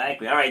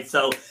 Exactly. All right.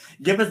 So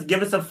give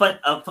us a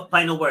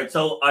final word.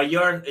 So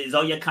is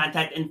all your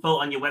contact info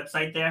on your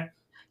website there?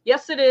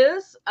 Yes, it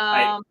is.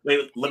 Right.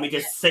 Wait, let me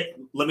just say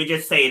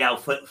it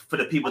out for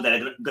the people that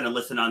are going to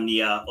listen on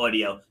the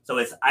audio. So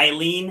it's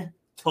Eileen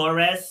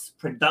Torres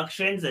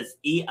Productions. It's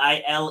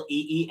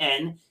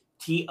EILEEN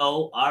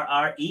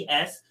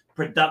TORRES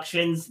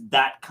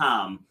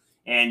Productions.com.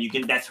 And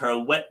that's her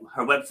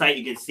website.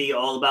 You can see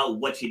all about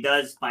what she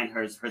does, find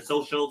her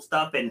social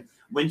stuff. And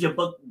when's your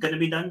book going to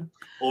be done?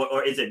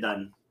 Or is it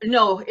done?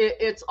 No,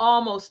 it's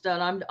almost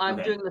done. I'm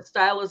Okay. doing the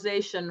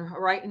stylization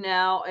right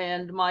now,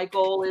 and my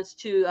goal is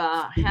to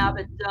have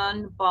it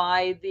done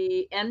by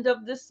the end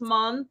of this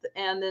month,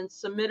 and then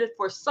submit it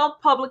for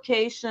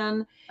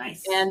self-publication.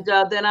 Nice. And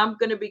then I'm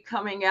going to be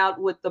coming out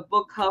with the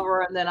book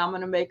cover, and then I'm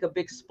going to make a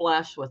big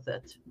splash with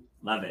it.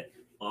 Love it.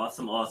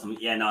 Awesome.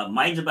 Yeah, no,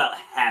 mine's about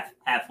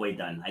halfway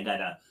done. I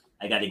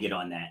gotta get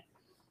on that.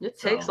 It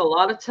takes a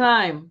lot of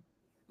time.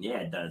 Yeah,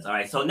 it does. All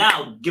right. So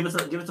now give us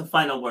a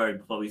final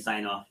word before we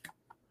sign off.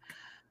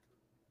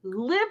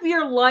 Live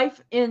your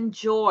life in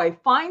joy.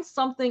 Find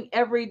something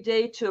every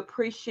day to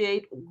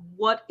appreciate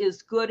what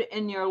is good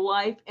in your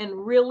life,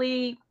 and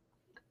really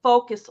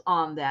focus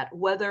on that.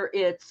 Whether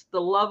it's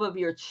the love of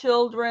your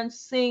children,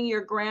 seeing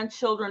your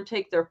grandchildren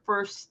take their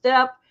first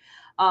step,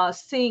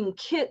 seeing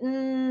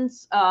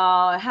kittens,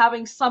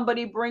 having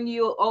somebody bring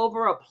you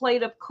over a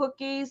plate of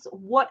cookies,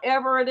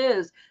 whatever it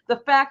is. The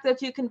fact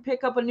that you can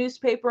pick up a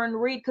newspaper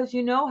and read because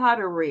you know how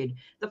to read.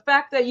 The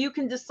fact that you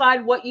can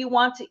decide what you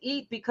want to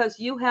eat because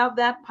you have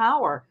that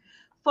power.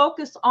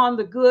 Focus on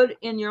the good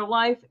in your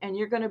life, and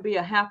you're going to be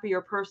a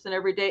happier person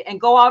every day. And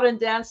go out and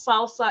dance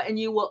salsa, and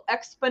you will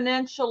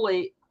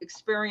exponentially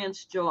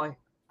experience joy.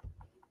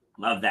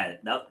 Love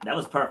that. That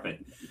was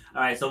perfect.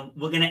 All right. So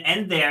we're going to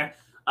end there.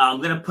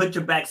 I'm going to put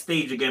you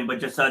backstage again, but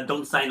just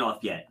don't sign off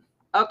yet.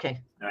 Okay.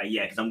 All right.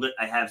 Yeah, because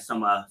I have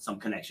some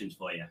connections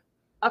for you.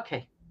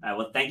 Okay. All right.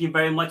 Well, thank you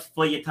very much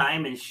for your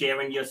time and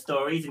sharing your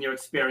stories and your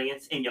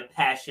experience and your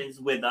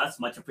passions with us.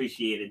 Much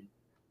appreciated.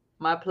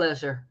 My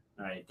pleasure.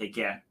 All right. Take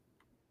care.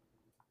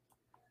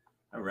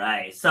 All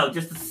right. So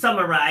just to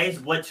summarize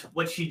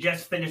what she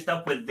just finished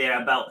up with there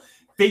about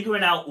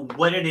figuring out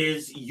what it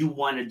is you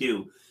want to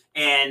do.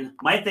 And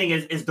my thing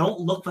is don't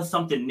look for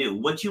something new.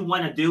 What you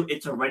want to do,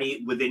 it's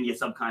already within your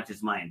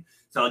subconscious mind.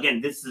 So again,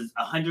 this is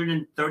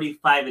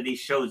 135 of these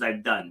shows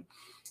I've done.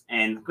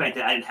 And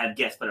granted, I didn't have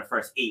guests for the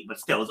first 8, but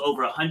still, it's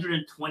over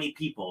 120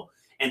 people.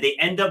 And they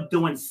end up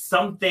doing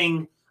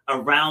something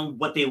around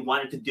what they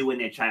wanted to do in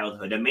their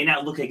childhood. It may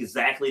not look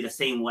exactly the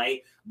same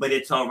way, but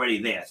it's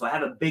already there. So I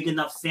have a big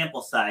enough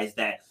sample size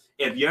that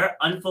if you're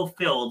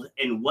unfulfilled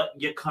in what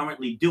you're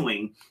currently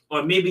doing,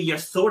 or maybe you're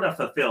sort of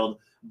fulfilled,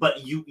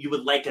 but you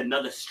would like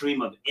another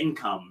stream of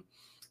income,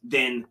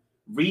 then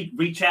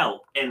reach out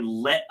and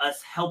let us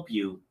help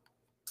you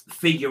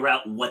figure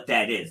out what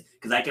that is.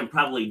 Because I can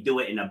probably do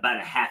it in about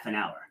a half an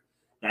hour.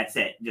 That's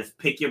it. Just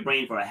pick your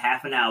brain for a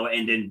half an hour,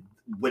 and then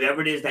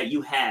whatever it is that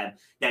you have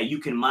that you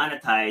can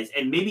monetize,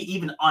 and maybe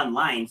even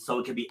online so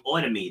it can be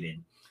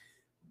automated.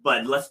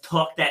 But let's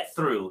talk that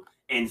through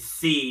and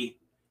see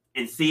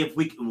if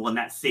we can, well,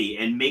 not see,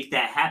 and make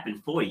that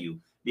happen for you.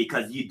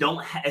 Because you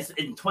don't have,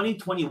 in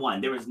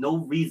 2021, there is no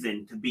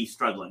reason to be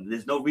struggling.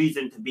 There's no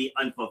reason to be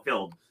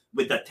unfulfilled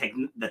with the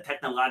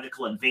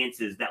technological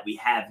advances that we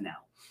have now.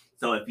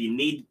 So if you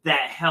need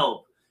that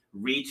help,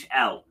 reach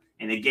out.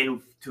 And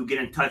again, to get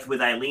in touch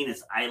with Eileen,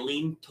 it's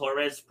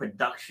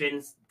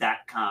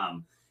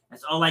EileenTorresProductions.com.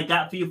 That's all I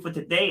got for you for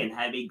today, and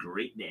have a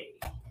great day.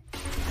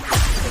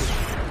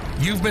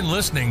 You've been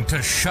listening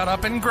to Shut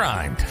Up and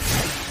Grind.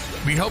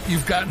 We hope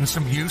you've gotten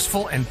some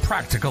useful and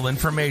practical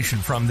information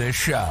from this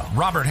show.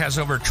 Robert has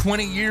over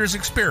 20 years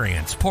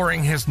experience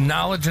pouring his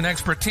knowledge and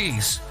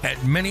expertise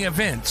at many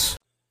events.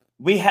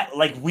 We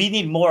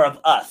need more of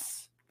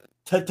us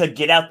to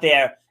get out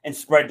there and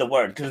spread the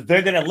word, because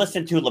they're going to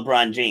listen to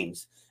LeBron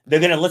James. They're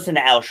going to listen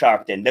to Al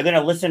Sharpton. They're going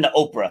to listen to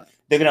Oprah.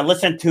 They're going to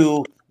listen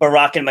to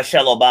Barack and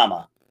Michelle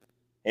Obama,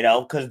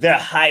 because they're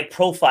high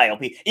profile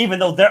people, even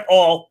though they're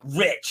all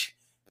rich,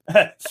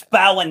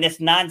 spouting this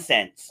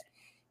nonsense.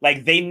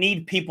 Like, they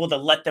need people to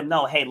let them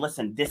know, hey,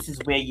 listen, this is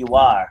where you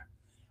are,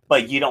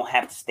 but you don't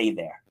have to stay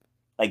there.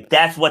 Like,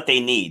 that's what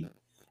they need.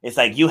 It's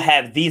like, you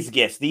have these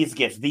gifts.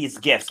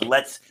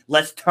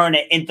 Let's turn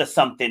it into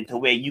something to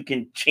where you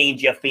can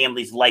change your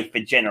family's life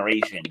for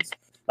generations.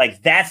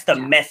 Like, that's the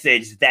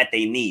message that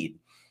they need.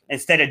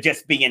 Instead of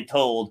just being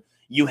told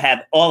you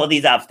have all of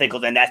these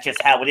obstacles and that's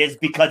just how it is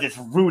because it's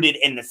rooted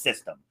in the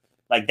system.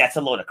 Like, that's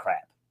a load of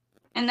crap.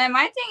 And then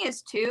my thing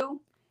is,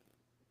 too,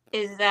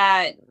 is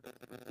that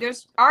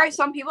there's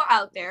some people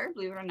out there,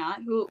 believe it or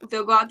not, who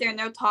they'll go out there and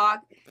they'll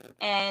talk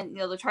and,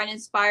 they'll try to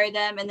inspire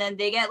them. And then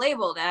they get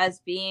labeled as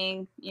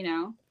being,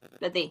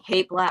 that they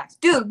hate blacks.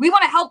 Dude, we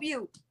want to help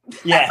you.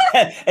 Yeah,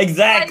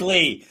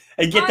 exactly.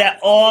 I get that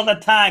all the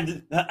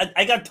time.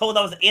 I got told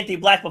I was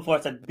anti-black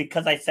before, so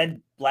because I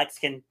said blacks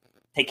can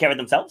take care of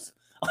themselves.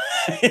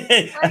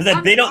 I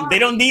said they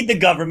don't need the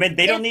government.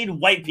 They don't need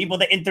white people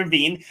to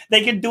intervene.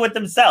 They can do it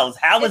themselves.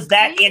 How is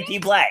that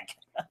anti-black?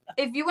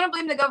 If you want to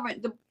blame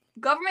the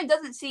government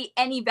doesn't see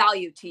any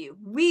value to you.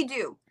 We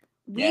do.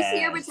 We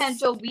see your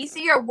potential. We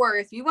see your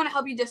worth. We want to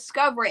help you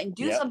discover it and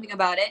do something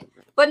about it.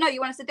 But no, you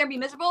want to sit there and be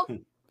miserable?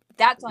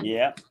 That's on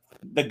you.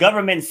 The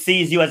government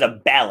sees you as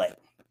a ballot.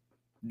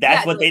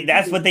 That's what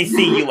they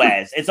see you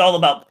as. It's all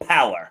about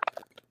power.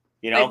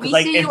 We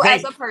see you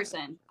as a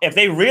person. If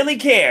they really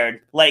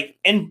cared,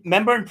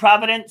 remember in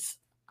Providence,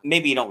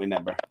 maybe you don't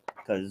remember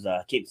because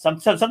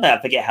sometimes I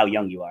forget how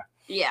young you are.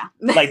 Yeah.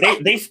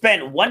 They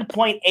spent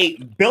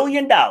 $1.8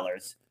 billion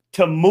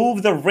to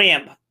move the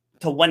ramp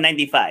to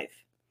 195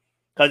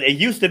 because it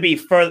used to be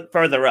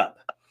further up,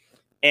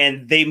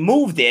 and they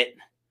moved it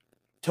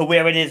to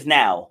where it is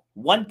now,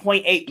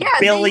 $1.8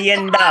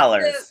 billion.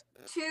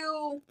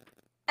 Two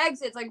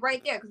exits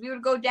right there, because we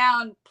would go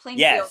down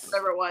Plainfield,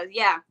 whatever it was.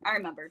 Yeah, I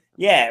remember.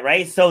 Yeah,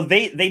 right. So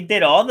they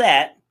did all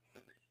that,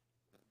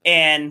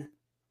 and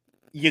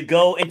you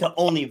go into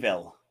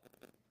Olneyville,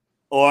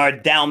 or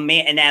down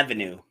Manton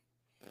Avenue,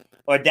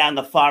 or down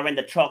the far end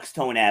of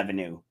Chalkstone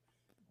Avenue.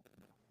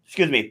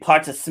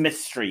 Parts of Smith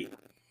Street.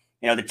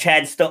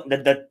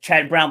 The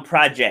Chad Brown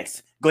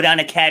projects. Go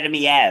down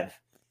Academy Ave.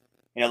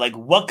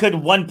 What could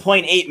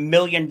 $1.8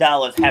 million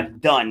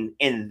have done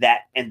in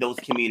those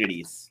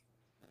communities?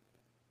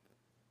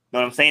 You know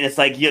what I'm saying? It's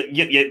like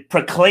you're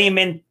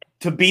proclaiming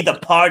to be the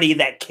party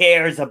that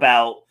cares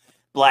about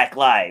Black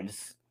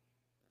lives,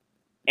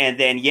 and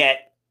then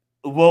yet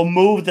we'll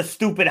move the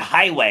stupid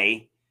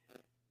highway,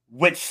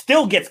 which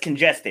still gets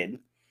congested,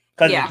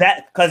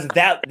 because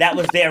that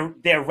was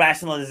their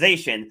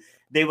rationalization.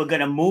 They were going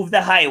to move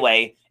the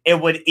highway.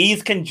 It would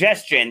ease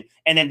congestion,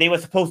 and then they were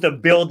supposed to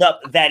build up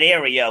that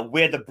area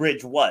where the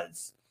bridge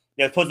was.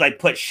 They were supposed to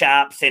put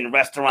shops and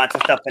restaurants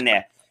and stuff in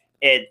there.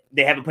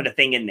 They haven't put a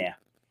thing in there.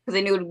 Because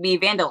they knew it would be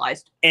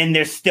vandalized. And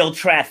there's still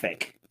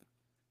traffic.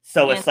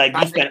 So it's like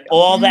you spent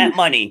all that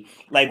money.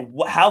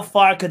 How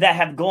far could that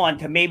have gone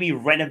to maybe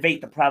renovate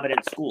the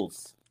Providence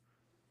schools?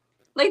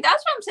 That's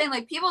what I'm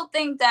saying. People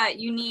think that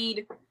you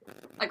need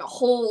a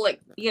whole,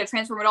 you got to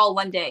transform it all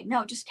one day.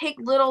 No, just take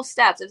little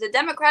steps. If the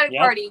Democratic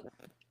Party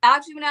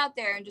actually went out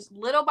there and just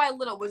little by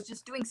little was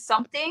just doing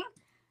something,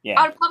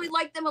 I would probably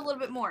like them a little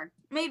bit more.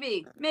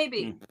 Maybe.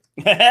 Maybe.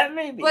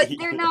 But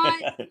they're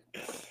not.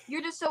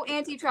 You're just so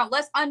anti-Trump.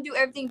 Let's undo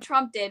everything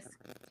Trump did.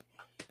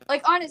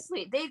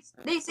 Honestly,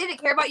 they say they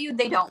care about you.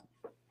 They don't.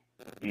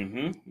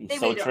 Mm-hmm. They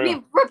really don't. I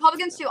mean,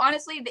 Republicans too.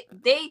 Honestly,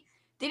 they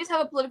just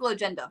have a political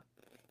agenda.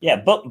 Yeah,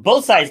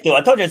 both sides do.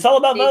 I told you, it's all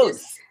about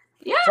votes.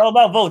 It's all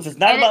about votes. It's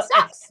not about.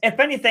 If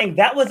anything,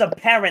 that was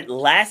apparent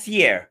last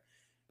year,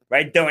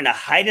 right during the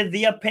height of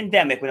the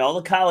pandemic, when all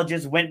the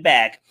colleges went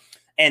back.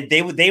 And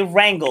they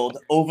wrangled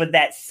over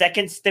that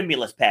second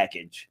stimulus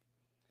package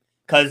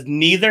because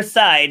neither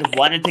side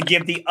wanted to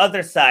give the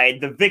other side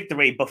the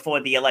victory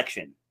before the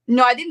election.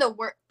 No, I think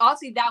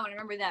honestly, that one, I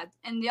remember that.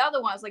 And the other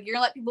one was you're going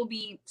to let people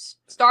be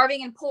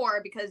starving and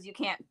poor because you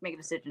can't make a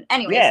decision.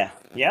 Anyways.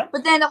 Yeah.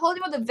 But then the whole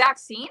thing with the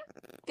vaccine,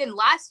 again,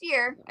 last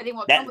year, I think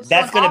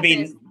that's going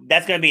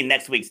to be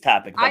next week's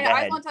topic.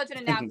 I won't touch on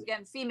it now because,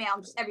 again, female,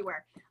 I'm just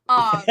everywhere.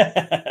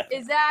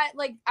 Is that,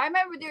 I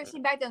remember they were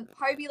saying back then,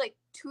 probably be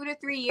 2 to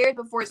 3 years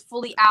before it's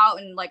fully out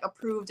and,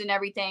 approved and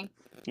everything.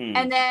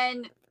 And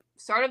then,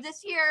 start of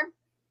this year,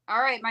 all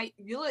right, my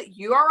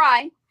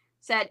URI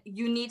said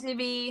you need to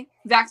be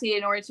vaccinated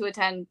in order to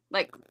attend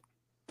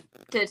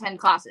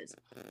classes.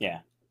 Yeah.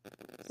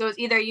 So it's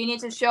either you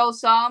need to show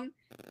some,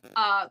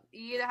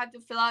 you either have to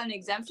fill out an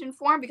exemption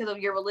form because of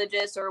your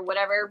religious or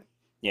whatever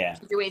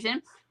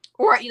situation,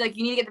 or you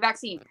need to get the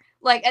vaccine.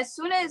 As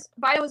soon as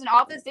Biden was in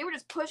office, they were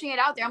just pushing it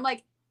out there. I'm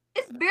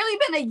it's barely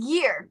been a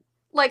year.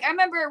 like I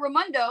remember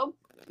Raimundo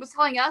was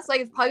telling us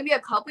like it's probably gonna be a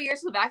couple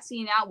years till the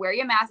vaccine out. Wear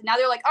your mask. And now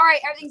they're like, all right,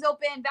 everything's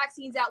open,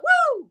 vaccines out.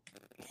 Woo!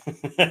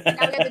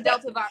 Now we got the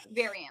Delta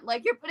variant.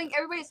 Like you're putting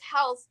everybody's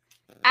health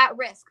at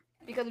risk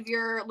because of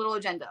your little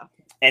agenda.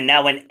 And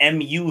now an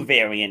MU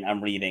variant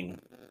I'm reading.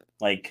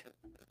 Like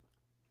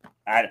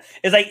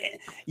it's like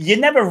you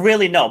never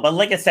really know. But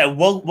like I said,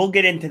 we'll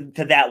get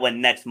into that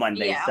one next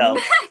Monday. Yeah.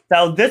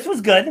 So this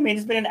was good. I mean,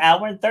 it's been an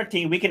hour and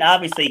 13. We can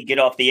obviously get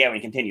off the air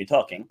and continue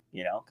talking,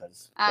 you know,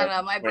 because I don't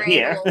know, my brain's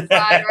here. a little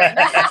fried right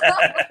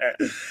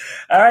now.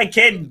 All right,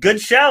 kid. Good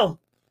show.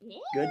 Yeah.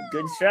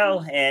 Good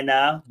show.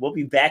 And we'll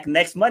be back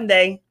next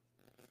Monday.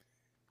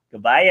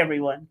 Goodbye,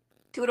 everyone.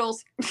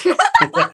 Toodles.